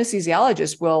 and the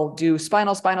anesthesiologist will do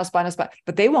spinal,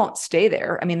 but they won't stay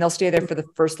there. I mean, they'll stay there for the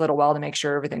first little while to make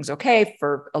sure everything's okay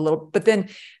for a little, but then,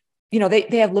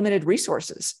 they have limited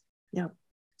resources. Yeah.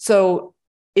 So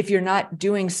if you're not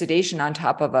doing sedation on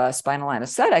top of a spinal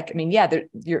anesthetic, I mean,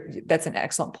 that's an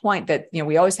excellent point that,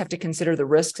 we always have to consider the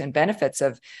risks and benefits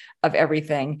of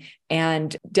everything,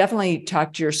 and definitely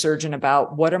talk to your surgeon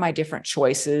about what are my different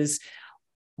choices.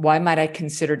 Why might I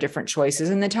consider different choices?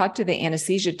 And then talk to the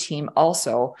anesthesia team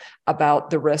also about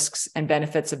the risks and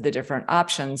benefits of the different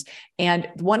options. And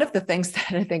one of the things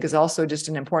that I think is also just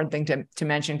an important thing to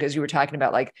mention, because you were talking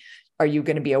about, like, are you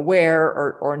going to be aware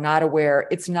or not aware?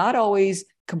 It's not always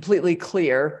completely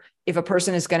clear if a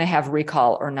person is going to have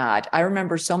recall or not. I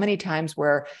remember so many times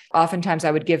where oftentimes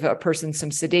I would give a person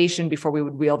some sedation before we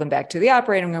would wheel them back to the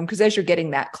operating room, because as you're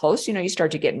getting that close, you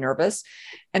start to get nervous.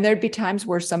 And there'd be times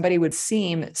where somebody would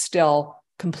seem still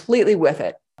completely with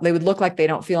it. They would look like they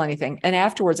don't feel anything. And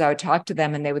afterwards I would talk to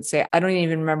them and they would say, I don't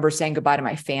even remember saying goodbye to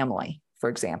my family, for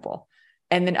example.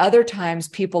 And then other times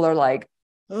people are like,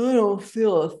 I don't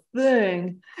feel a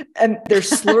thing. And they're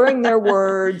slurring their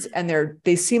words, and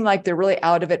they seem like they're really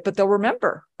out of it, but they'll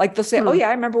remember. Like they'll say, oh yeah,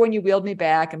 I remember when you wheeled me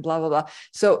back and blah, blah, blah.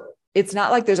 So it's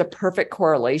not like there's a perfect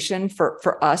correlation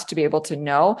for us to be able to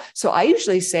know. So I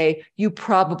usually say, you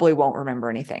probably won't remember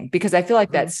anything, because I feel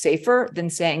like that's safer than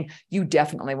saying you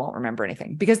definitely won't remember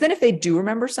anything. Because then if they do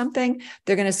remember something,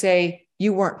 they're going to say,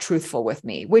 you weren't truthful with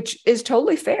me, which is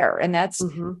totally fair. And that's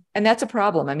a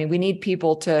problem. I mean, we need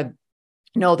people to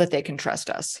know that they can trust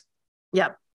us.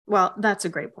 Yep. Well, that's a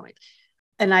great point.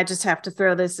 And I just have to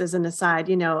throw this as an aside,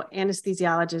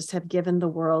 anesthesiologists have given the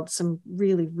world some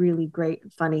really, really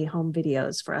great, funny home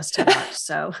videos for us to watch.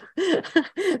 So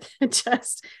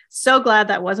just so glad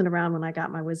that wasn't around when I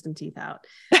got my wisdom teeth out.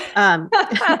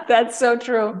 That's so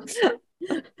true.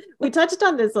 We touched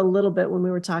on this a little bit when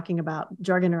we were talking about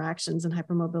drug interactions and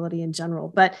hypermobility in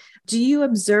general, but do you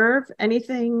observe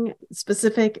anything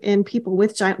specific in people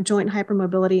with joint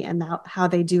hypermobility and how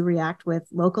they do react with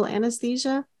local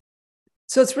anesthesia?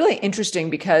 So it's really interesting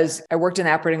because I worked in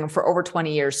the operating room for over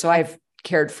 20 years. So I've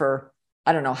cared for,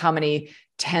 I don't know how many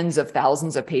tens of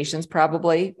thousands of patients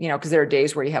probably, because there are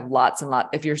days where you have lots and lots.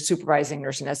 If you're supervising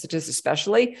nurse anesthetists,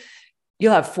 especially,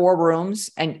 you'll have 4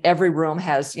 rooms and every room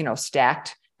has,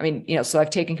 stacked. So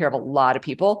I've taken care of a lot of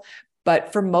people,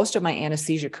 but for most of my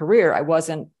anesthesia career, I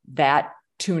wasn't that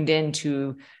tuned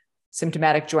into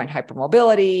symptomatic joint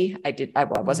hypermobility. I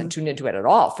wasn't tuned into it at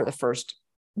all for the first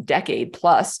decade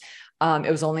plus.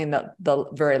 It was only in the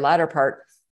very latter part.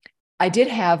 I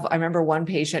remember one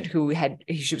patient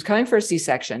she was coming for a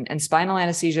C-section, and spinal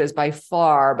anesthesia is by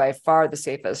far the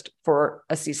safest for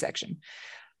a C-section.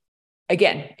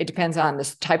 Again, it depends on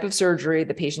the type of surgery,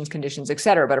 the patient's conditions, et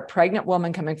cetera. But a pregnant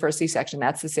woman coming for a C-section,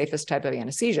 that's the safest type of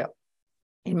anesthesia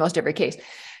in most every case.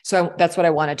 So that's what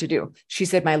I wanted to do. She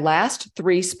said, my last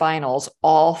 3 spinals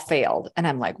all failed. And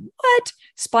I'm like, what?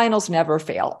 Spinals never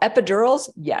fail. Epidurals,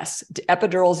 yes.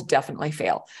 Epidurals definitely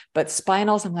fail. But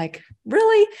spinals, I'm like,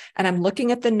 really? And I'm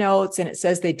looking at the notes and it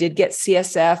says they did get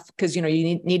CSF because, you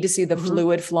need to see the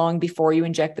fluid flowing before you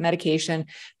inject the medication.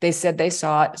 They said they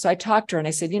saw it. So I talked to her and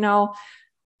I said,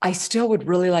 I still would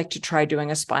really like to try doing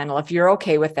a spinal if you're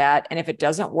okay with that. And if it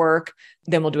doesn't work,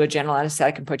 then we'll do a general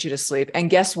anesthetic and put you to sleep.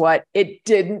 And guess what? It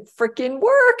didn't freaking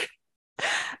work.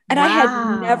 And I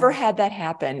had never had that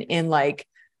happen in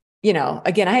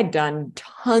again, I had done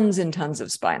tons and tons of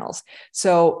spinals.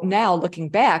 So now looking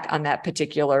back on that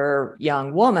particular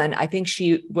young woman, I think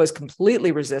she was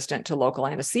completely resistant to local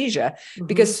anesthesia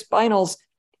because spinals,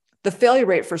 the failure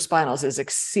rate for spinals is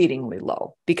exceedingly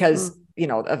low because,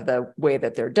 of the way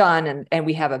that they're done. And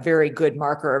we have a very good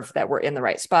marker of that we're in the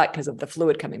right spot because of the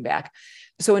fluid coming back.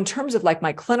 So in terms of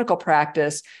my clinical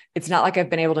practice, it's not like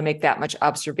I've been able to make that much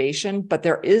observation, but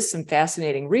there is some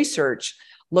fascinating research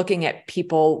looking at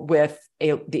people with the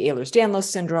Ehlers-Danlos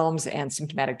syndromes and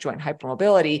symptomatic joint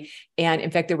hypermobility. And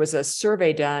in fact, there was a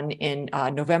survey done in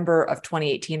November of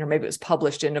 2018, or maybe it was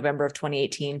published in November of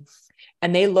 2018.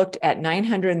 And they looked at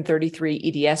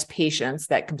 933 EDS patients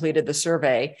that completed the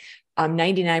survey,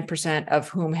 99% of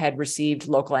whom had received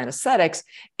local anesthetics.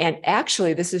 And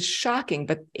actually, this is shocking,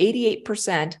 but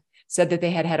 88% said that they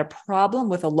had had a problem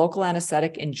with a local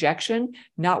anesthetic injection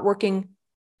not working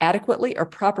adequately or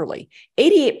properly.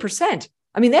 88%.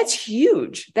 That's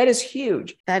huge. That is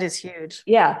huge. That is huge.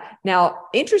 Yeah. Now,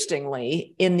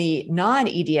 interestingly, in the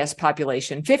non-EDS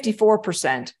population,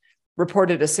 54%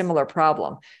 reported a similar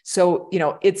problem. So,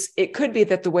 it could be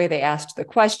that the way they asked the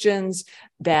questions,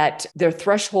 that their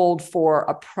threshold for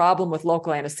a problem with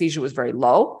local anesthesia was very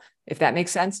low, if that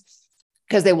makes sense,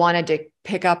 because they wanted to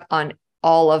pick up on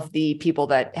all of the people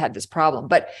that had this problem.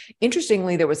 But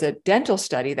interestingly, there was a dental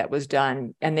study that was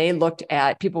done, and they looked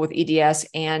at people with EDS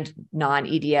and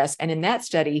non-EDS. And in that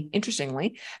study,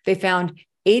 interestingly, they found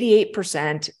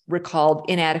 88% recalled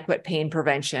inadequate pain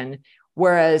prevention,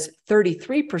 whereas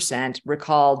 33%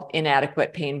 recalled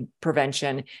inadequate pain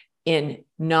prevention in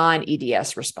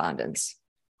non-EDS respondents.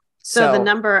 So the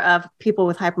number of people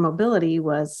with hypermobility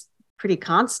was pretty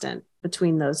constant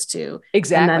between those two.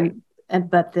 Exactly.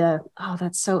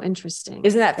 That's so interesting.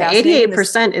 Isn't that fascinating?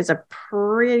 88% is a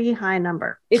pretty high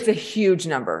number. It's a huge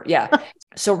number. Yeah.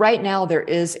 So right now there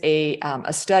is a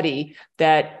study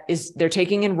they're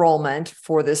taking enrollment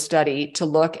for this study to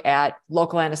look at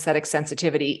local anesthetic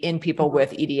sensitivity in people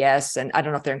with EDS. And I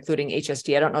don't know if they're including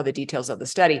HSD. I don't know the details of the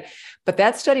study, but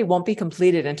that study won't be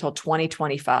completed until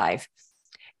 2025.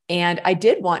 And I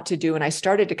did want to do, and I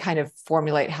started to kind of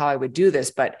formulate how I would do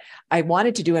this, but I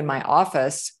wanted to do in my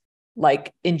office,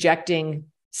 like injecting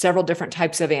several different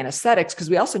types of anesthetics, because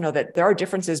we also know that there are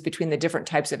differences between the different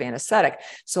types of anesthetic.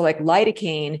 So like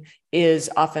lidocaine is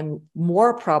often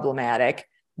more problematic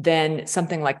than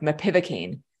something like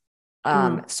mepivacaine.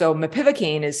 So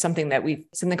mepivacaine is something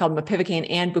called mepivacaine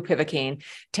and bupivacaine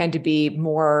tend to be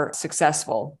more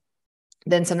successful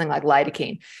than something like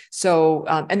lidocaine. So,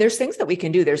 and there's things that we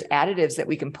can do. There's additives that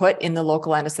we can put in the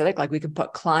local anesthetic, like we can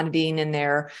put clonidine in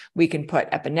there. We can put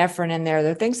epinephrine in there.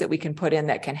 There are things that we can put in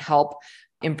that can help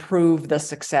improve the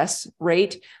success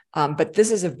rate. But this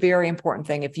is a very important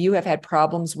thing. If you have had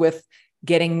problems with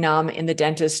getting numb in the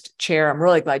dentist chair, I'm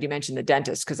really glad you mentioned the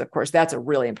dentist, because of course that's a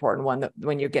really important one. That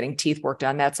when you're getting teeth work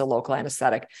done, that's a local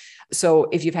anesthetic. So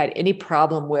if you've had any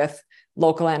problem with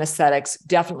local anesthetics,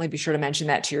 definitely be sure to mention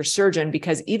that to your surgeon,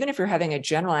 because even if you're having a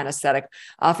general anesthetic,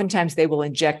 oftentimes they will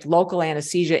inject local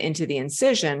anesthesia into the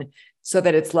incision so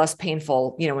that it's less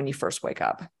painful, when you first wake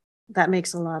up. That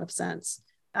makes a lot of sense.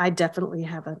 I definitely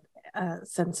have a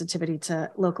sensitivity to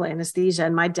local anesthesia.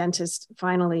 And my dentist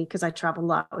finally, because I travel a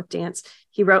lot with dance,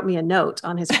 he wrote me a note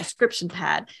on his prescription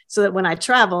pad so that when I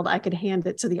traveled, I could hand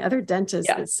it to the other dentist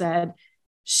that said,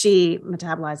 she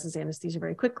metabolizes anesthesia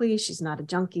very quickly. She's not a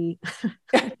junkie.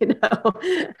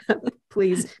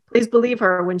 Please believe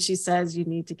her when she says you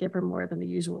need to give her more than the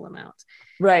usual amount.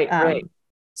 Right.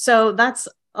 So that's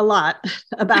a lot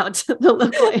about the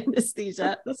local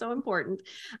anesthesia. So important.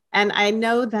 And I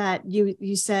know that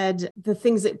you said the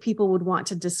things that people would want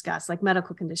to discuss, like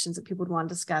medical conditions that people would want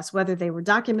to discuss, whether they were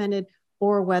documented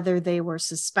or whether they were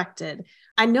suspected.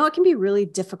 I know it can be really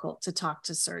difficult to talk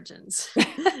to surgeons.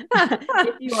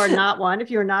 If you are not one,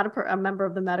 if you're not a member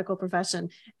of the medical profession,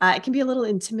 it can be a little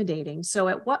intimidating. So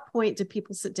at what point do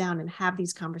people sit down and have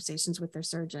these conversations with their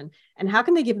surgeon? And how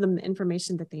can they give them the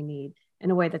information that they need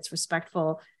in a way that's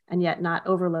respectful and yet not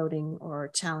overloading or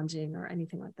challenging or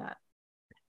anything like that?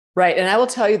 Right. And I will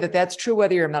tell you that that's true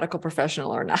whether you're a medical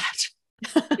professional or not.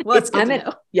 Well, it's good to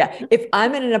know. If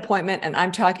I'm in an appointment and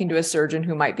I'm talking to a surgeon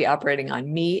who might be operating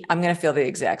on me, I'm going to feel the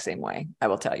exact same way. I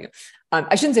will tell you.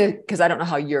 I shouldn't say because I don't know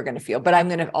how you're going to feel, but I'm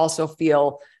going to also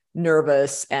feel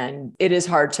nervous, and it is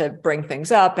hard to bring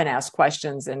things up and ask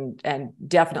questions. And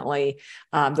definitely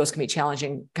those can be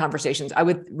challenging conversations. I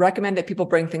would recommend that people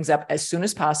bring things up as soon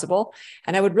as possible.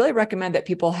 And I would really recommend that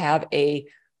people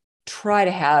try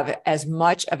to have as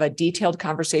much of a detailed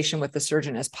conversation with the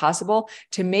surgeon as possible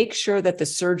to make sure that the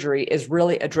surgery is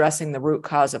really addressing the root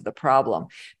cause of the problem.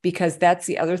 Because that's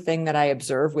the other thing that I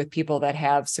observe with people that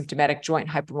have symptomatic joint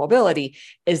hypermobility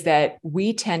is that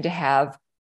we tend to have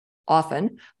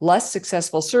often less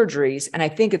successful surgeries. And I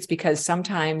think it's because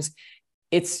sometimes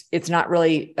it's not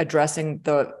really addressing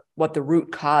what the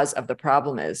root cause of the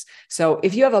problem is. So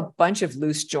if you have a bunch of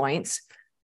loose joints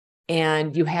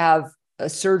and you have a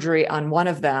surgery on one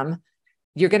of them,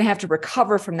 you're going to have to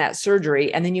recover from that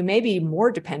surgery. And then you may be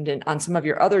more dependent on some of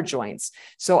your other joints.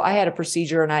 So I had a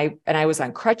procedure and I was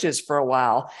on crutches for a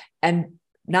while. And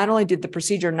not only did the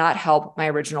procedure not help my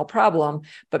original problem,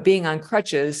 but being on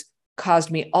crutches caused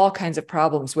me all kinds of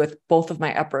problems with both of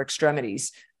my upper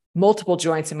extremities, multiple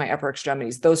joints in my upper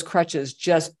extremities. Those crutches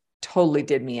just totally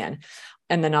did me in,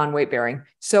 and the non-weight bearing.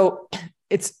 So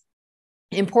it's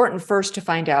important first to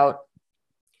find out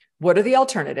what are the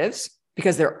alternatives,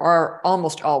 because there are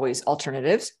almost always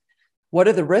alternatives. What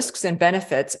are the risks and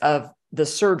benefits of the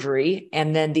surgery?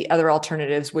 And then the other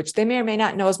alternatives, which they may or may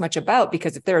not know as much about,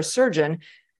 because if they're a surgeon,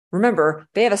 remember,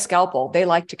 they have a scalpel, they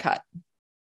like to cut.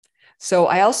 So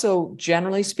I also,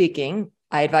 generally speaking,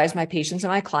 I advise my patients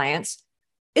and my clients,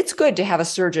 it's good to have a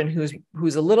surgeon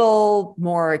who's a little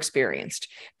more experienced,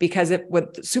 because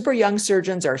with super young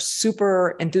surgeons are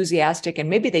super enthusiastic and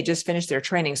maybe they just finished their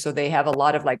training. So they have a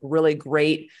lot of like really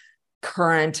great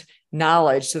current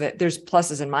knowledge, so that there's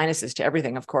pluses and minuses to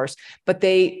everything, of course, but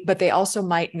they also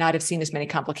might not have seen as many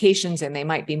complications, and they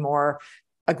might be more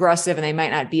aggressive, and they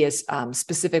might not be as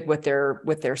specific with their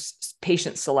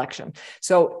patient selection.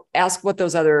 So ask what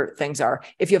those other things are.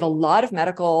 If you have a lot of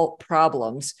medical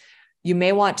problems, you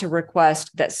may want to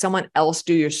request that someone else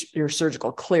do your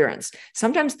surgical clearance.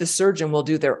 Sometimes the surgeon will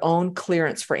do their own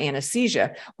clearance for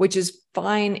anesthesia, which is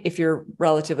fine if you're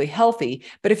relatively healthy.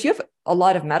 But if you have a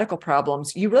lot of medical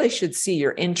problems, you really should see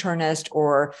your internist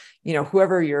or,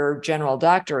 whoever your general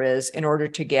doctor is in order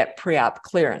to get pre-op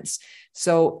clearance.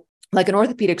 So like an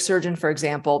orthopedic surgeon, for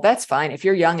example, that's fine. If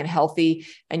you're young and healthy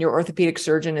and your orthopedic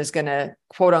surgeon is going to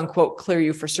quote unquote clear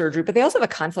you for surgery, but they also have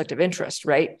a conflict of interest,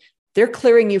 right? They're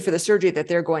clearing you for the surgery that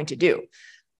they're going to do.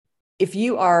 If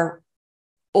you are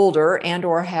older and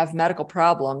or have medical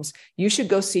problems, you should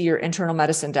go see your internal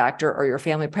medicine doctor or your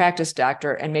family practice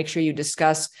doctor and make sure you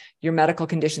discuss your medical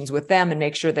conditions with them and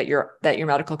make sure that your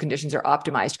medical conditions are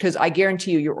optimized. Because I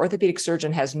guarantee you, your orthopedic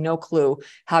surgeon has no clue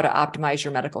how to optimize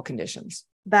your medical conditions.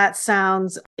 That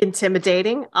sounds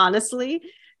intimidating, honestly,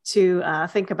 to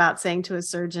think about saying to a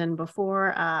surgeon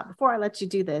before I let you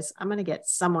do this, I'm going to get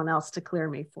someone else to clear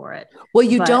me for it. Well,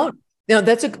 don't. No,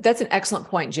 that's an excellent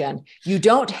point, Jen. You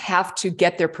don't have to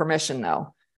get their permission,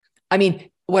 though. I mean,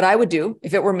 what I would do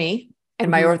if it were me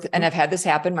and and I've had this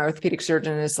happen, my orthopedic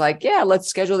surgeon is like, yeah, let's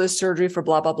schedule this surgery for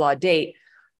blah, blah, blah date.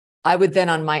 I would then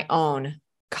on my own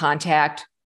contact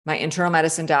my internal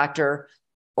medicine doctor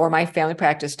or my family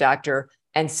practice doctor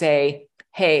and say,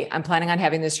 hey, I'm planning on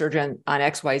having this surgery on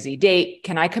XYZ date.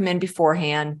 Can I come in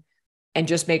beforehand and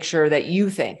just make sure that you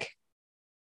think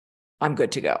I'm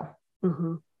good to go?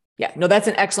 Mm-hmm. Yeah, no, that's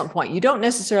an excellent point. You don't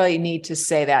necessarily need to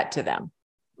say that to them.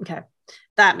 Okay.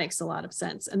 That makes a lot of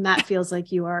sense. And that feels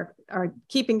like you are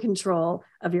keeping control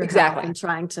of your Exactly. health and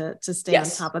trying to stay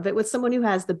Yes. on top of it with someone who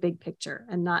has the big picture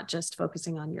and not just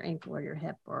focusing on your ankle or your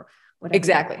hip or whatever.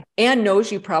 Exactly. And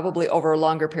knows you probably over a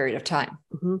longer period of time.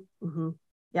 Mm-hmm, mm-hmm.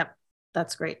 Yep.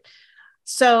 That's great.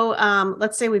 So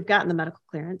let's say we've gotten the medical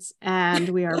clearance and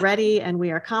we are ready and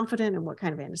we are confident in what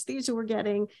kind of anesthesia we're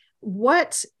getting.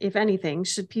 What, if anything,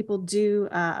 should people do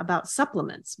about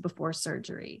supplements before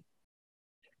surgery?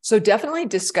 So definitely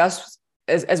discuss,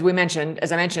 as I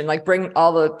mentioned, like bring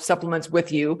all the supplements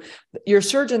with you. Your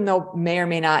surgeon, though, may or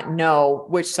may not know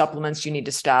which supplements you need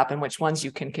to stop and which ones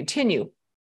you can continue.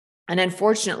 And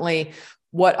unfortunately,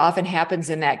 what often happens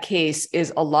in that case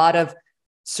is a lot of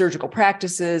surgical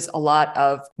practices, a lot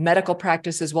of medical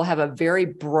practices will have a very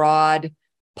broad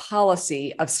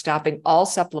policy of stopping all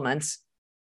supplements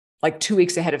like 2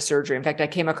 weeks ahead of surgery. In fact, I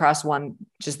came across one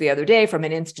just the other day from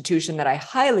an institution that I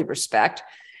highly respect.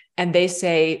 And they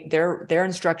say their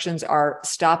instructions are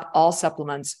stop all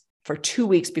supplements for 2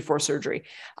 weeks before surgery.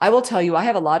 I will tell you, I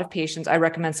have a lot of patients. I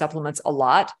recommend supplements a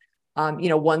lot.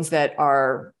 Ones that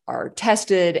are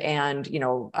tested and,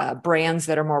 brands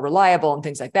that are more reliable and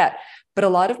things like that. But a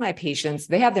lot of my patients,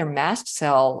 they have their mast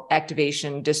cell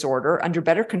activation disorder under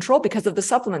better control because of the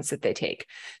supplements that they take.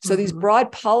 So these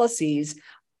broad policies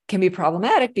can be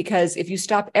problematic because if you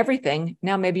stop everything,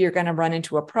 now maybe you're going to run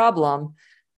into a problem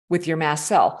with your mast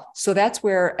cell. So that's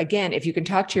where, again, if you can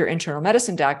talk to your internal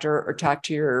medicine doctor or talk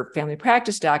to your family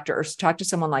practice doctor or talk to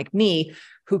someone like me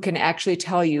who can actually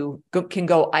tell you, can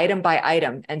go item by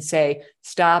item and say,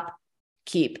 stop,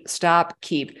 keep, stop,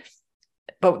 keep.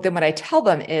 But then what I tell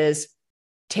them is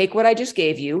take what I just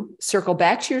gave you, circle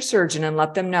back to your surgeon and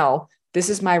let them know, this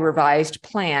is my revised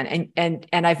plan. And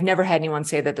I've never had anyone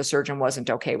say that the surgeon wasn't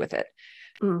okay with it.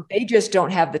 They just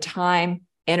don't have the time,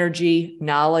 energy,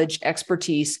 knowledge,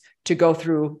 expertise to go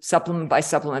through supplement by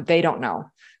supplement. They don't know,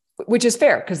 which is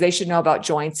fair because they should know about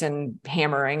joints and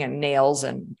hammering and nails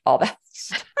and all that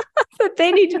that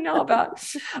they need to know about,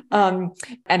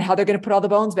 and how they're going to put all the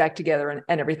bones back together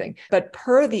and everything. But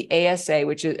per the ASA,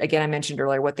 which is, again, I mentioned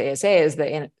earlier what the ASA is,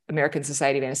 the American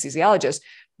Society of Anesthesiologists,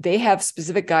 they have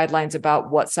specific guidelines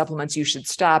about what supplements you should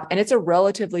stop. And it's a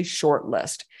relatively short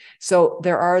list. So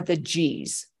there are the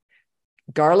G's: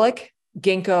 garlic,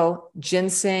 ginkgo,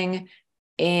 ginseng,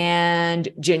 and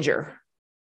ginger.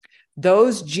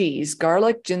 Those G's,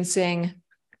 garlic, ginseng,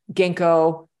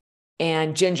 ginkgo,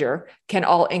 and ginger, can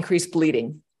all increase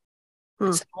bleeding. So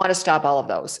you want to stop all of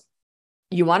those.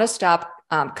 You want to stop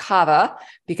kava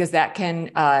because that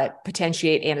can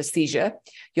potentiate anesthesia.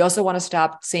 You also want to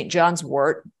stop St. John's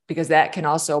wort because that can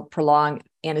also prolong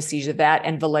anesthesia, that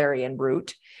and valerian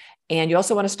root. And you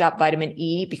also want to stop vitamin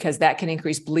E because that can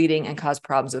increase bleeding and cause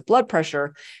problems with blood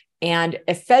pressure. And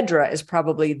ephedra is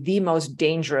probably the most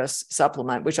dangerous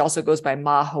supplement, which also goes by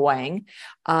Ma Huang.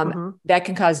 That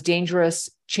can cause dangerous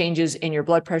changes in your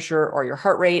blood pressure or your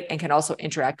heart rate and can also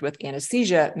interact with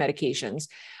anesthesia medications.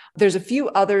 There's a few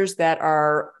others that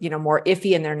are, more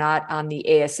iffy and they're not on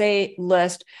the ASA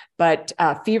list, but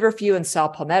feverfew and saw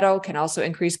palmetto can also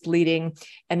increase bleeding.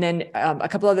 And then a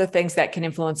couple other things that can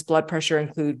influence blood pressure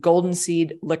include golden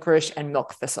seed, licorice, and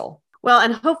milk thistle. Well,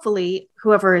 and hopefully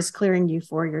whoever is clearing you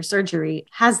for your surgery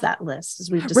has that list.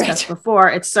 As we've discussed before,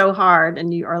 it's so hard.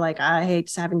 And you are like, I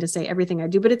hate having to say everything I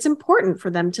do, but it's important for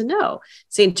them to know.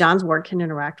 St. John's wort can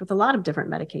interact with a lot of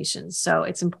different medications. So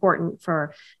it's important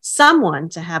for someone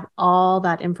to have all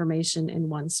that information in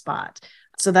one spot.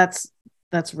 So that's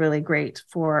really great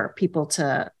for people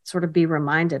to sort of be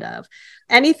reminded of.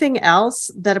 Anything else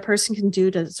that a person can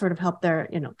do to sort of help their,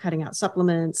 cutting out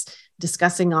supplements,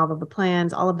 discussing all of the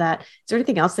plans, all of that? Is there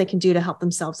anything else they can do to help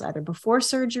themselves either before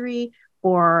surgery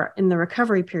or in the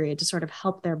recovery period to sort of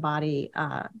help their body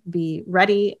be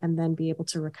ready and then be able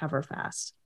to recover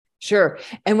fast? Sure.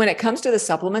 And when it comes to the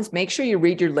supplements, make sure you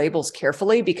read your labels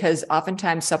carefully because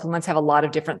oftentimes supplements have a lot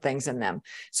of different things in them.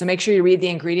 So make sure you read the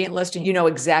ingredient list and you know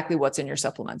exactly what's in your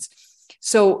supplements.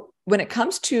 So when it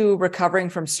comes to recovering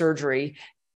from surgery,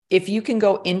 if you can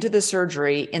go into the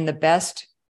surgery in the best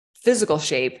physical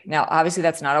shape, now, obviously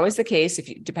that's not always the case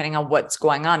depending on what's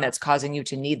going on that's causing you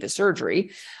to need the surgery.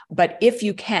 But if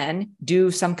you can do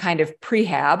some kind of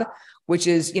prehab, which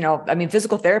is,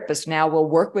 physical therapists now will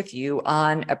work with you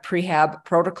on a prehab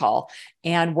protocol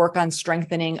and work on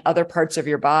strengthening other parts of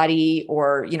your body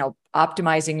or,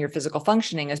 optimizing your physical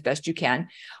functioning as best you can.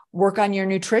 Work on your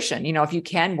nutrition. If you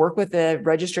can, work with a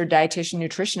registered dietitian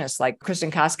nutritionist like Kristen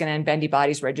Koskinen, Bendy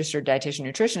Body's registered dietitian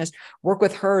nutritionist. Work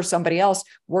with her or somebody else.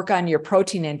 Work on your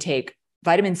protein intake.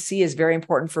 Vitamin C is very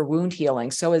important for wound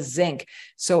healing. So is zinc.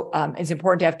 So it's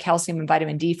important to have calcium and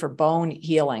vitamin D for bone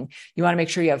healing. You want to make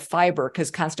sure you have fiber because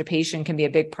constipation can be a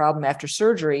big problem after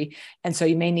surgery. And so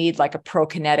you may need like a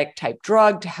prokinetic type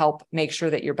drug to help make sure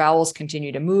that your bowels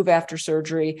continue to move after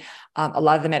surgery. A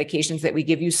lot of the medications that we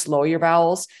give you slow your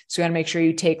bowels. So you want to make sure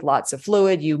you take lots of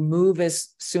fluid, you move as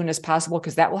soon as possible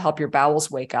because that will help your bowels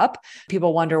wake up.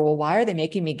 People wonder, well, why are they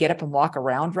making me get up and walk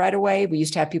around right away? We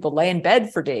used to have people lay in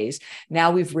bed for days.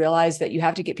 Now we've realized that you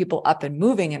have to get people up and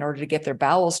moving in order to get their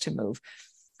bowels to move.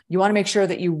 You want to make sure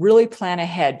that you really plan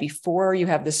ahead before you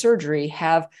have the surgery,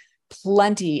 have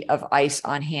plenty of ice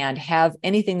on hand, have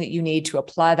anything that you need to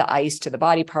apply the ice to the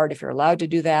body part. If you're allowed to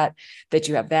do that, that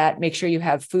you have that. Make sure you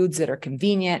have foods that are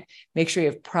convenient. Make sure you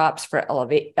have props for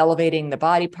elevating the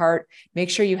body part. Make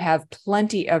sure you have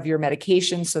plenty of your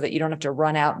medications so that you don't have to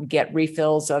run out and get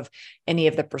refills of any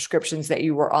of the prescriptions that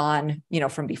you were on,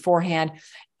 from beforehand.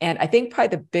 And I think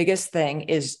probably the biggest thing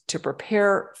is to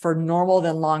prepare for normal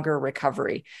than longer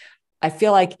recovery. I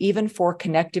feel like even for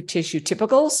connective tissue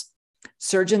typicals,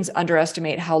 surgeons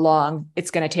underestimate how long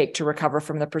it's going to take to recover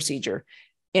from the procedure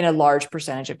in a large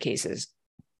percentage of cases.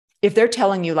 If they're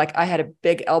telling you, like I had a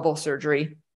big elbow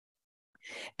surgery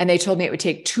and they told me it would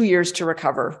take 2 years to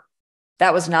recover,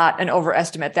 that was not an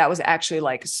overestimate. That was actually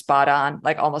like spot on,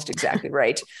 like almost exactly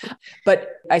right. But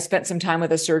I spent some time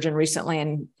with a surgeon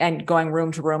recently and going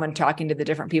room to room and talking to the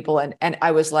different people. And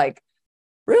I was like,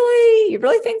 really? You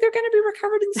really think they're going to be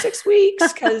recovered in 6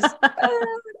 weeks? Because,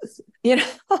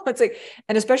 it's like,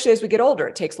 and especially as we get older,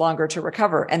 it takes longer to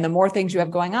recover. And the more things you have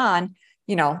going on,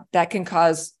 that can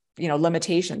cause,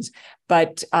 limitations.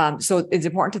 But so it's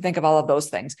important to think of all of those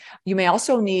things. You may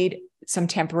also need some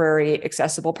temporary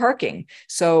accessible parking.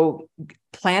 So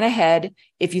plan ahead.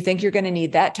 If you think you're going to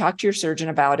need that, talk to your surgeon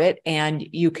about it. And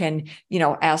you can,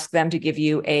 ask them to give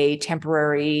you a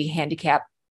temporary handicap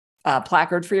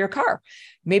placard for your car.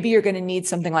 Maybe you're going to need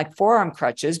something like forearm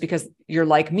crutches because you're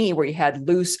like me, where you had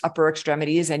loose upper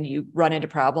extremities and you run into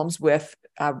problems with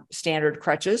standard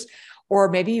crutches. Or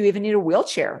maybe you even need a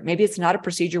wheelchair. Maybe it's not a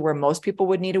procedure where most people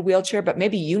would need a wheelchair, but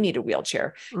maybe you need a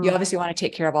wheelchair. You obviously want to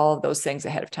take care of all of those things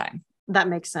ahead of time. That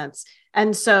makes sense.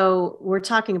 And so we're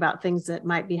talking about things that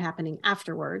might be happening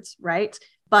afterwards, right?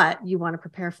 But you want to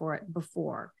prepare for it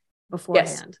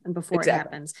beforehand and before it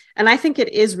happens. And I think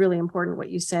it is really important what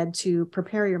you said to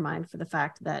prepare your mind for the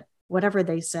fact that whatever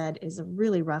they said is a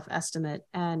really rough estimate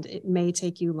and it may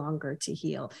take you longer to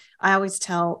heal. I always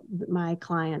tell my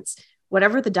clients,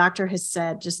 whatever the doctor has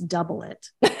said, just double it.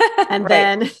 And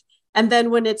right. then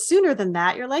when it's sooner than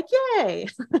that, you're like, yay.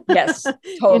 Yes,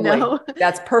 totally.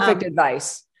 That's perfect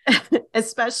advice.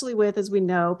 Especially with, as we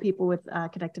know, people with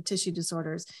connective tissue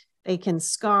disorders, they can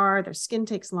scar, their skin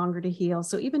takes longer to heal.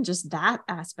 So even just that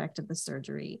aspect of the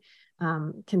surgery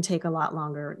can take a lot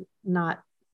longer, not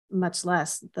much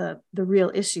less the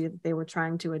real issue that they were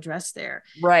trying to address there.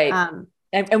 Right.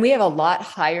 And we have a lot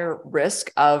higher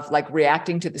risk of like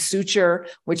reacting to the suture,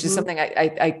 which is something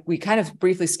we kind of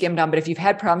briefly skimmed on. But if you've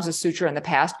had problems with suture in the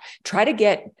past, try to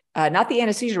get not the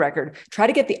anesthesia record, try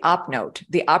to get the op note,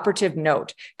 the operative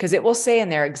note, because it will say in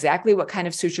there exactly what kind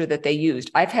of suture that they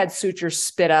used. I've had suture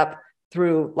spit up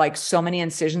through like so many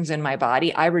incisions in my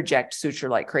body. I reject suture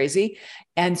like crazy.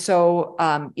 And so,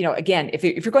 again, if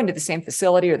you're going to the same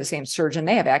facility or the same surgeon,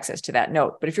 they have access to that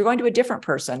note. But if you're going to a different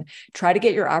person, try to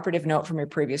get your operative note from your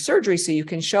previous surgery so you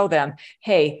can show them,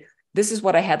 hey, this is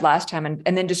what I had last time.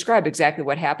 And then describe exactly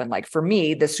what happened. Like for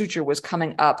me, the suture was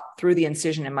coming up through the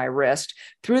incision in my wrist,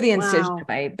 through the incision in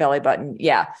my belly button.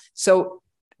 Yeah. So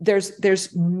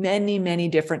there's many, many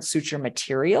different suture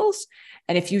materials.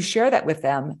 And if you share that with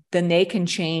them, then they can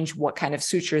change what kind of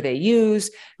suture they use,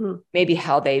 maybe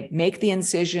how they make the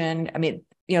incision. I mean,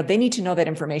 they need to know that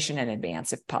information in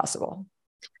advance if possible.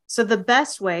 So the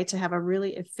best way to have a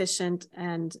really efficient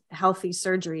and healthy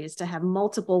surgery is to have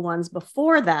multiple ones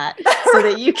before that so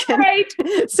that you can,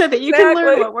 can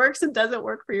learn what works and doesn't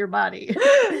work for your body.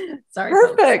 Sorry.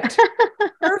 Perfect.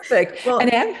 Perfect. Well,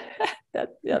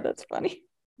 that's funny.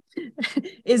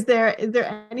 Is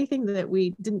there anything that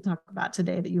we didn't talk about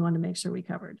today that you want to make sure we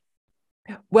covered?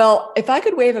 Well, if I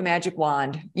could wave a magic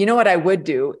wand, what I would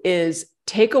do is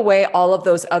take away all of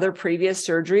those other previous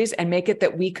surgeries and make it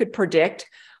that we could predict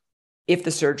if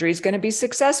the surgery is going to be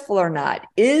successful or not.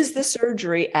 Is the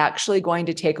surgery actually going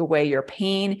to take away your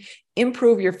pain,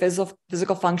 improve your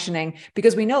physical functioning?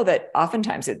 Because we know that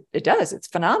oftentimes it does. It's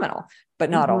phenomenal, but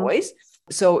not always.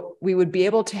 So we would be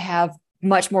able to have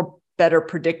much more better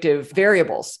predictive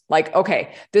variables. Like,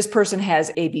 okay, this person has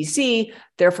ABC,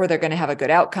 therefore they're going to have a good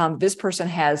outcome. This person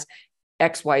has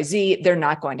XYZ, they're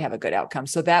not going to have a good outcome.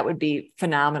 So that would be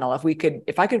phenomenal.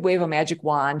 If I could wave a magic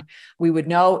wand, we would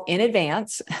know in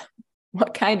advance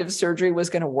what kind of surgery was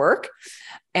going to work.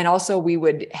 And also we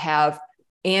would have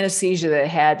anesthesia that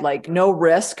had like no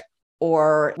risk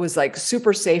or was like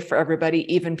super safe for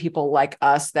everybody, even people like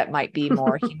us that might be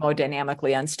more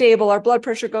hemodynamically unstable. Our blood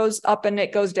pressure goes up and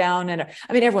it goes down. And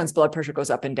I mean, everyone's blood pressure goes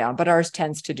up and down, but ours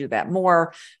tends to do that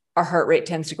more. Our heart rate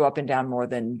tends to go up and down more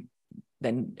than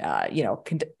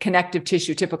connective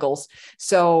tissue typicals.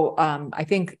 So I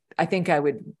think I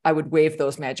would wave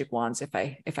those magic wands if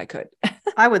I could.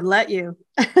 I would let you.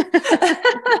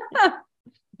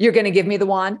 You're going to give me the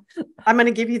wand? I'm going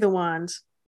to give you the wand as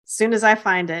soon as I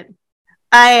find it.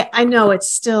 I know it's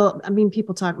still, I mean,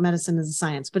 people talk medicine as a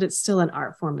science, but it's still an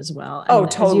art form as well. Oh,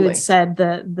 and totally. As you had said,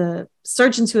 the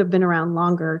surgeons who have been around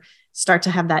longer start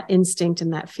to have that instinct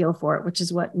and that feel for it, which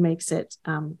is what makes it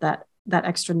that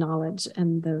extra knowledge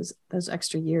and those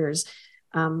extra years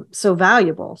so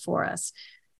valuable for us.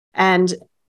 And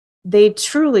they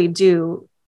truly do.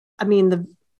 I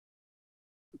mean,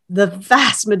 the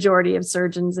vast majority of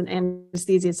surgeons and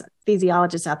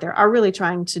anesthesiologists out there are really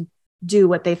trying to do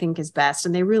what they think is best.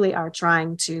 And they really are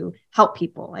trying to help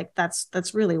people. Like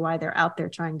that's really why they're out there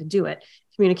trying to do it.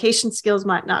 Communication skills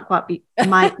might not quite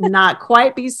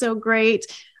be so great.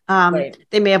 Right.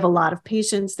 They may have a lot of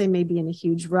patients. They may be in a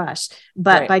huge rush,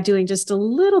 but Right. by doing just a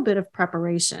little bit of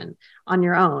preparation on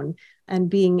your own and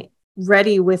being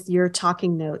ready with your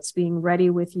talking notes, being ready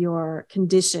with your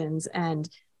conditions and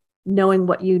knowing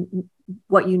what you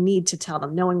need to tell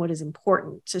them, knowing what is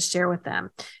important to share with them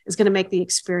is going to make the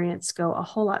experience go a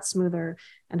whole lot smoother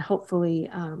and hopefully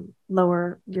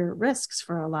lower your risks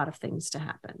for a lot of things to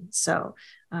happen. So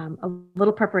a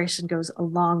little preparation goes a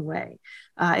long way.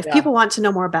 If people want to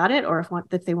know more about it or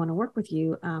if they want to work with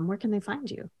you, where can they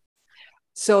find you?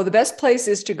 So the best place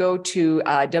is to go to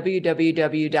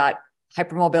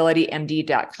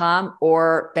www.hypermobilitymd.com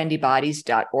or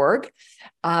bendybodies.org.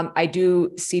 I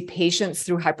do see patients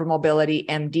through Hypermobility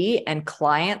MD and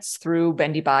clients through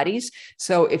Bendy Bodies.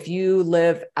 So if you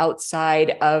live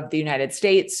outside of the United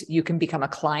States, you can become a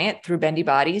client through Bendy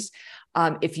Bodies.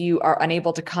 If you are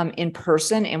unable to come in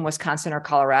person in Wisconsin or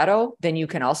Colorado, then you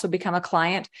can also become a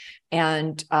client.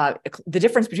 And the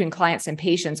difference between clients and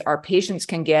patients are patients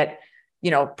can get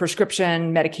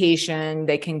prescription medication.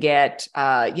 They can get,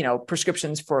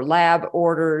 prescriptions for lab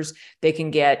orders. They can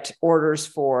get orders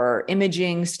for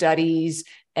imaging studies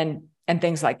and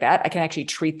things like that. I can actually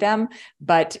treat them.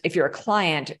 But if you're a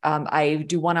client, I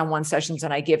do one-on-one sessions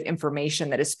and I give information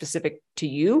that is specific to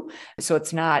you. So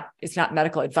it's not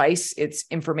medical advice, it's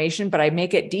information, but I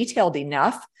make it detailed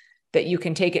enough that you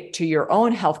can take it to your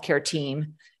own healthcare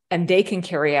team and they can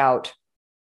carry out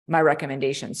my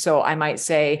recommendations. So I might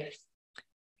say,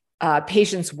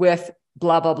 patients with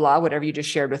blah, blah, blah, whatever you just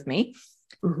shared with me,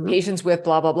 patients with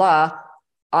blah, blah, blah,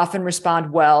 often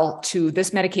respond well to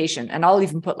this medication. And I'll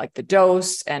even put like the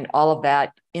dose and all of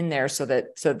that in there so that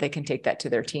they can take that to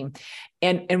their team.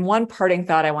 And one parting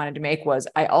thought I wanted to make was,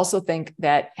 I also think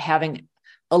that having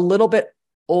a little bit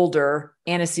older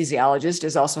anesthesiologist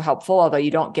is also helpful, although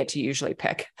you don't get to usually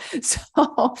pick. So,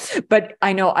 but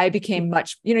I know I became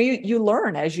much, you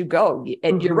learn as you go,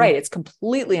 and you're right. It's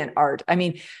completely an art. I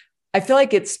mean, I feel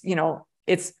like it's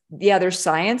there's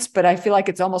science, but I feel like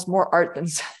it's almost more art than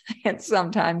science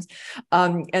sometimes.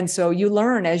 And so you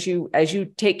learn as you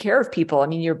take care of people. I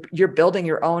mean, you're building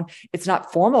your own, it's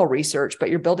not formal research, but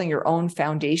you're building your own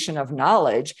foundation of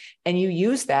knowledge, and you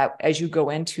use that as you go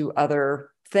into other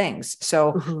things.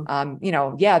 So,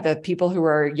 the people who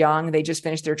are young, they just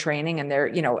finished their training and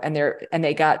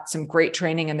they got some great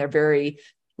training and they're very,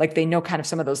 like, they know kind of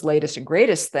some of those latest and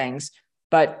greatest things,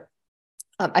 but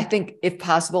I think if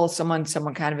possible, someone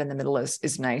kind of in the middle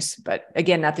is nice. But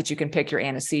again, not that you can pick your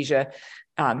anesthesia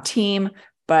team,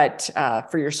 but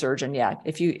for your surgeon,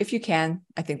 if you can,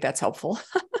 I think that's helpful.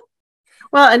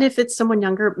 Well, and if it's someone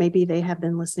younger, maybe they have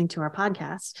been listening to our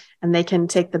podcast and they can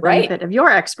take the benefit of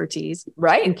your expertise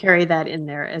and carry that in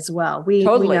there as well. We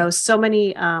know so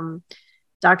many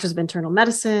doctors of internal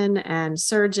medicine and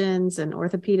surgeons and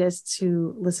orthopedists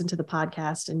who listen to the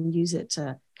podcast and use it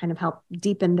to kind of help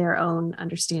deepen their own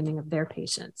understanding of their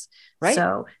patients. Right.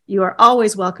 So you are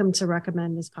always welcome to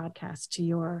recommend this podcast to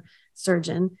your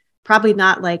surgeon. Probably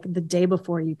not like the day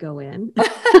before you go in,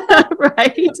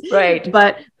 right?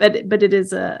 But it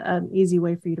is an easy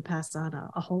way for you to pass on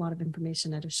a whole lot of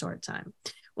information at a short time.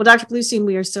 Well, Dr. Bluestein,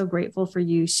 we are so grateful for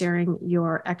you sharing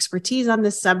your expertise on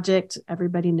this subject.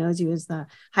 Everybody knows you as the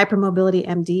Hypermobility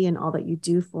MD and all that you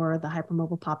do for the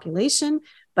hypermobile population.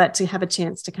 But to have a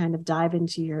chance to kind of dive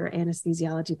into your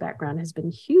anesthesiology background has been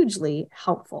hugely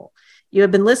helpful. You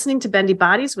have been listening to Bendy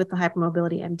Bodies with the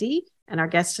Hypermobility MD, and our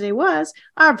guest today was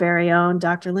our very own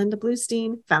Dr. Linda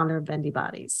Bluestein, founder of Bendy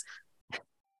Bodies.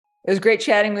 It was great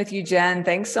chatting with you, Jen.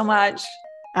 Thanks so much.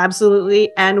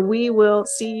 Absolutely. And we will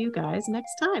see you guys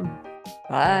next time.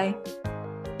 Bye.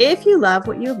 If you love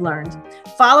what you have learned,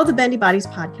 follow the Bendy Bodies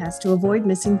podcast to avoid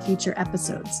missing future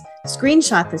episodes.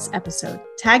 Screenshot this episode,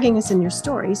 tagging us in your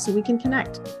stories so we can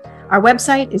connect. Our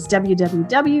website is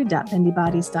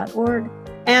www.bendybodies.org,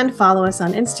 and follow us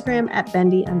on Instagram at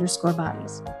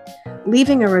bendy_bodies.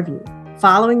 Leaving a review,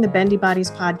 following the Bendy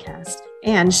Bodies podcast,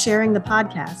 and sharing the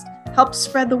podcast helps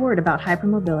spread the word about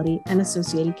hypermobility and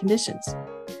associated conditions.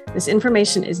 This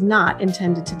information is not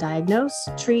intended to diagnose,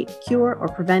 treat, cure, or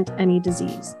prevent any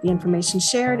disease. The information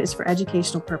shared is for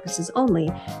educational purposes only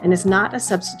and is not a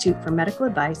substitute for medical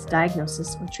advice,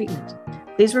 diagnosis, or treatment.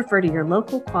 Please refer to your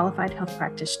local qualified health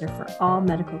practitioner for all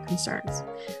medical concerns.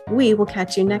 We will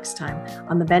catch you next time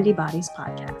on the Bendy Bodies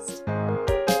podcast.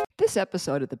 This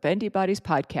episode of the Bendy Bodies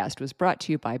podcast was brought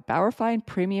to you by Bauerfeind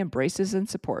Premium Braces and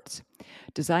Supports,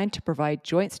 designed to provide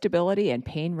joint stability and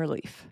pain relief.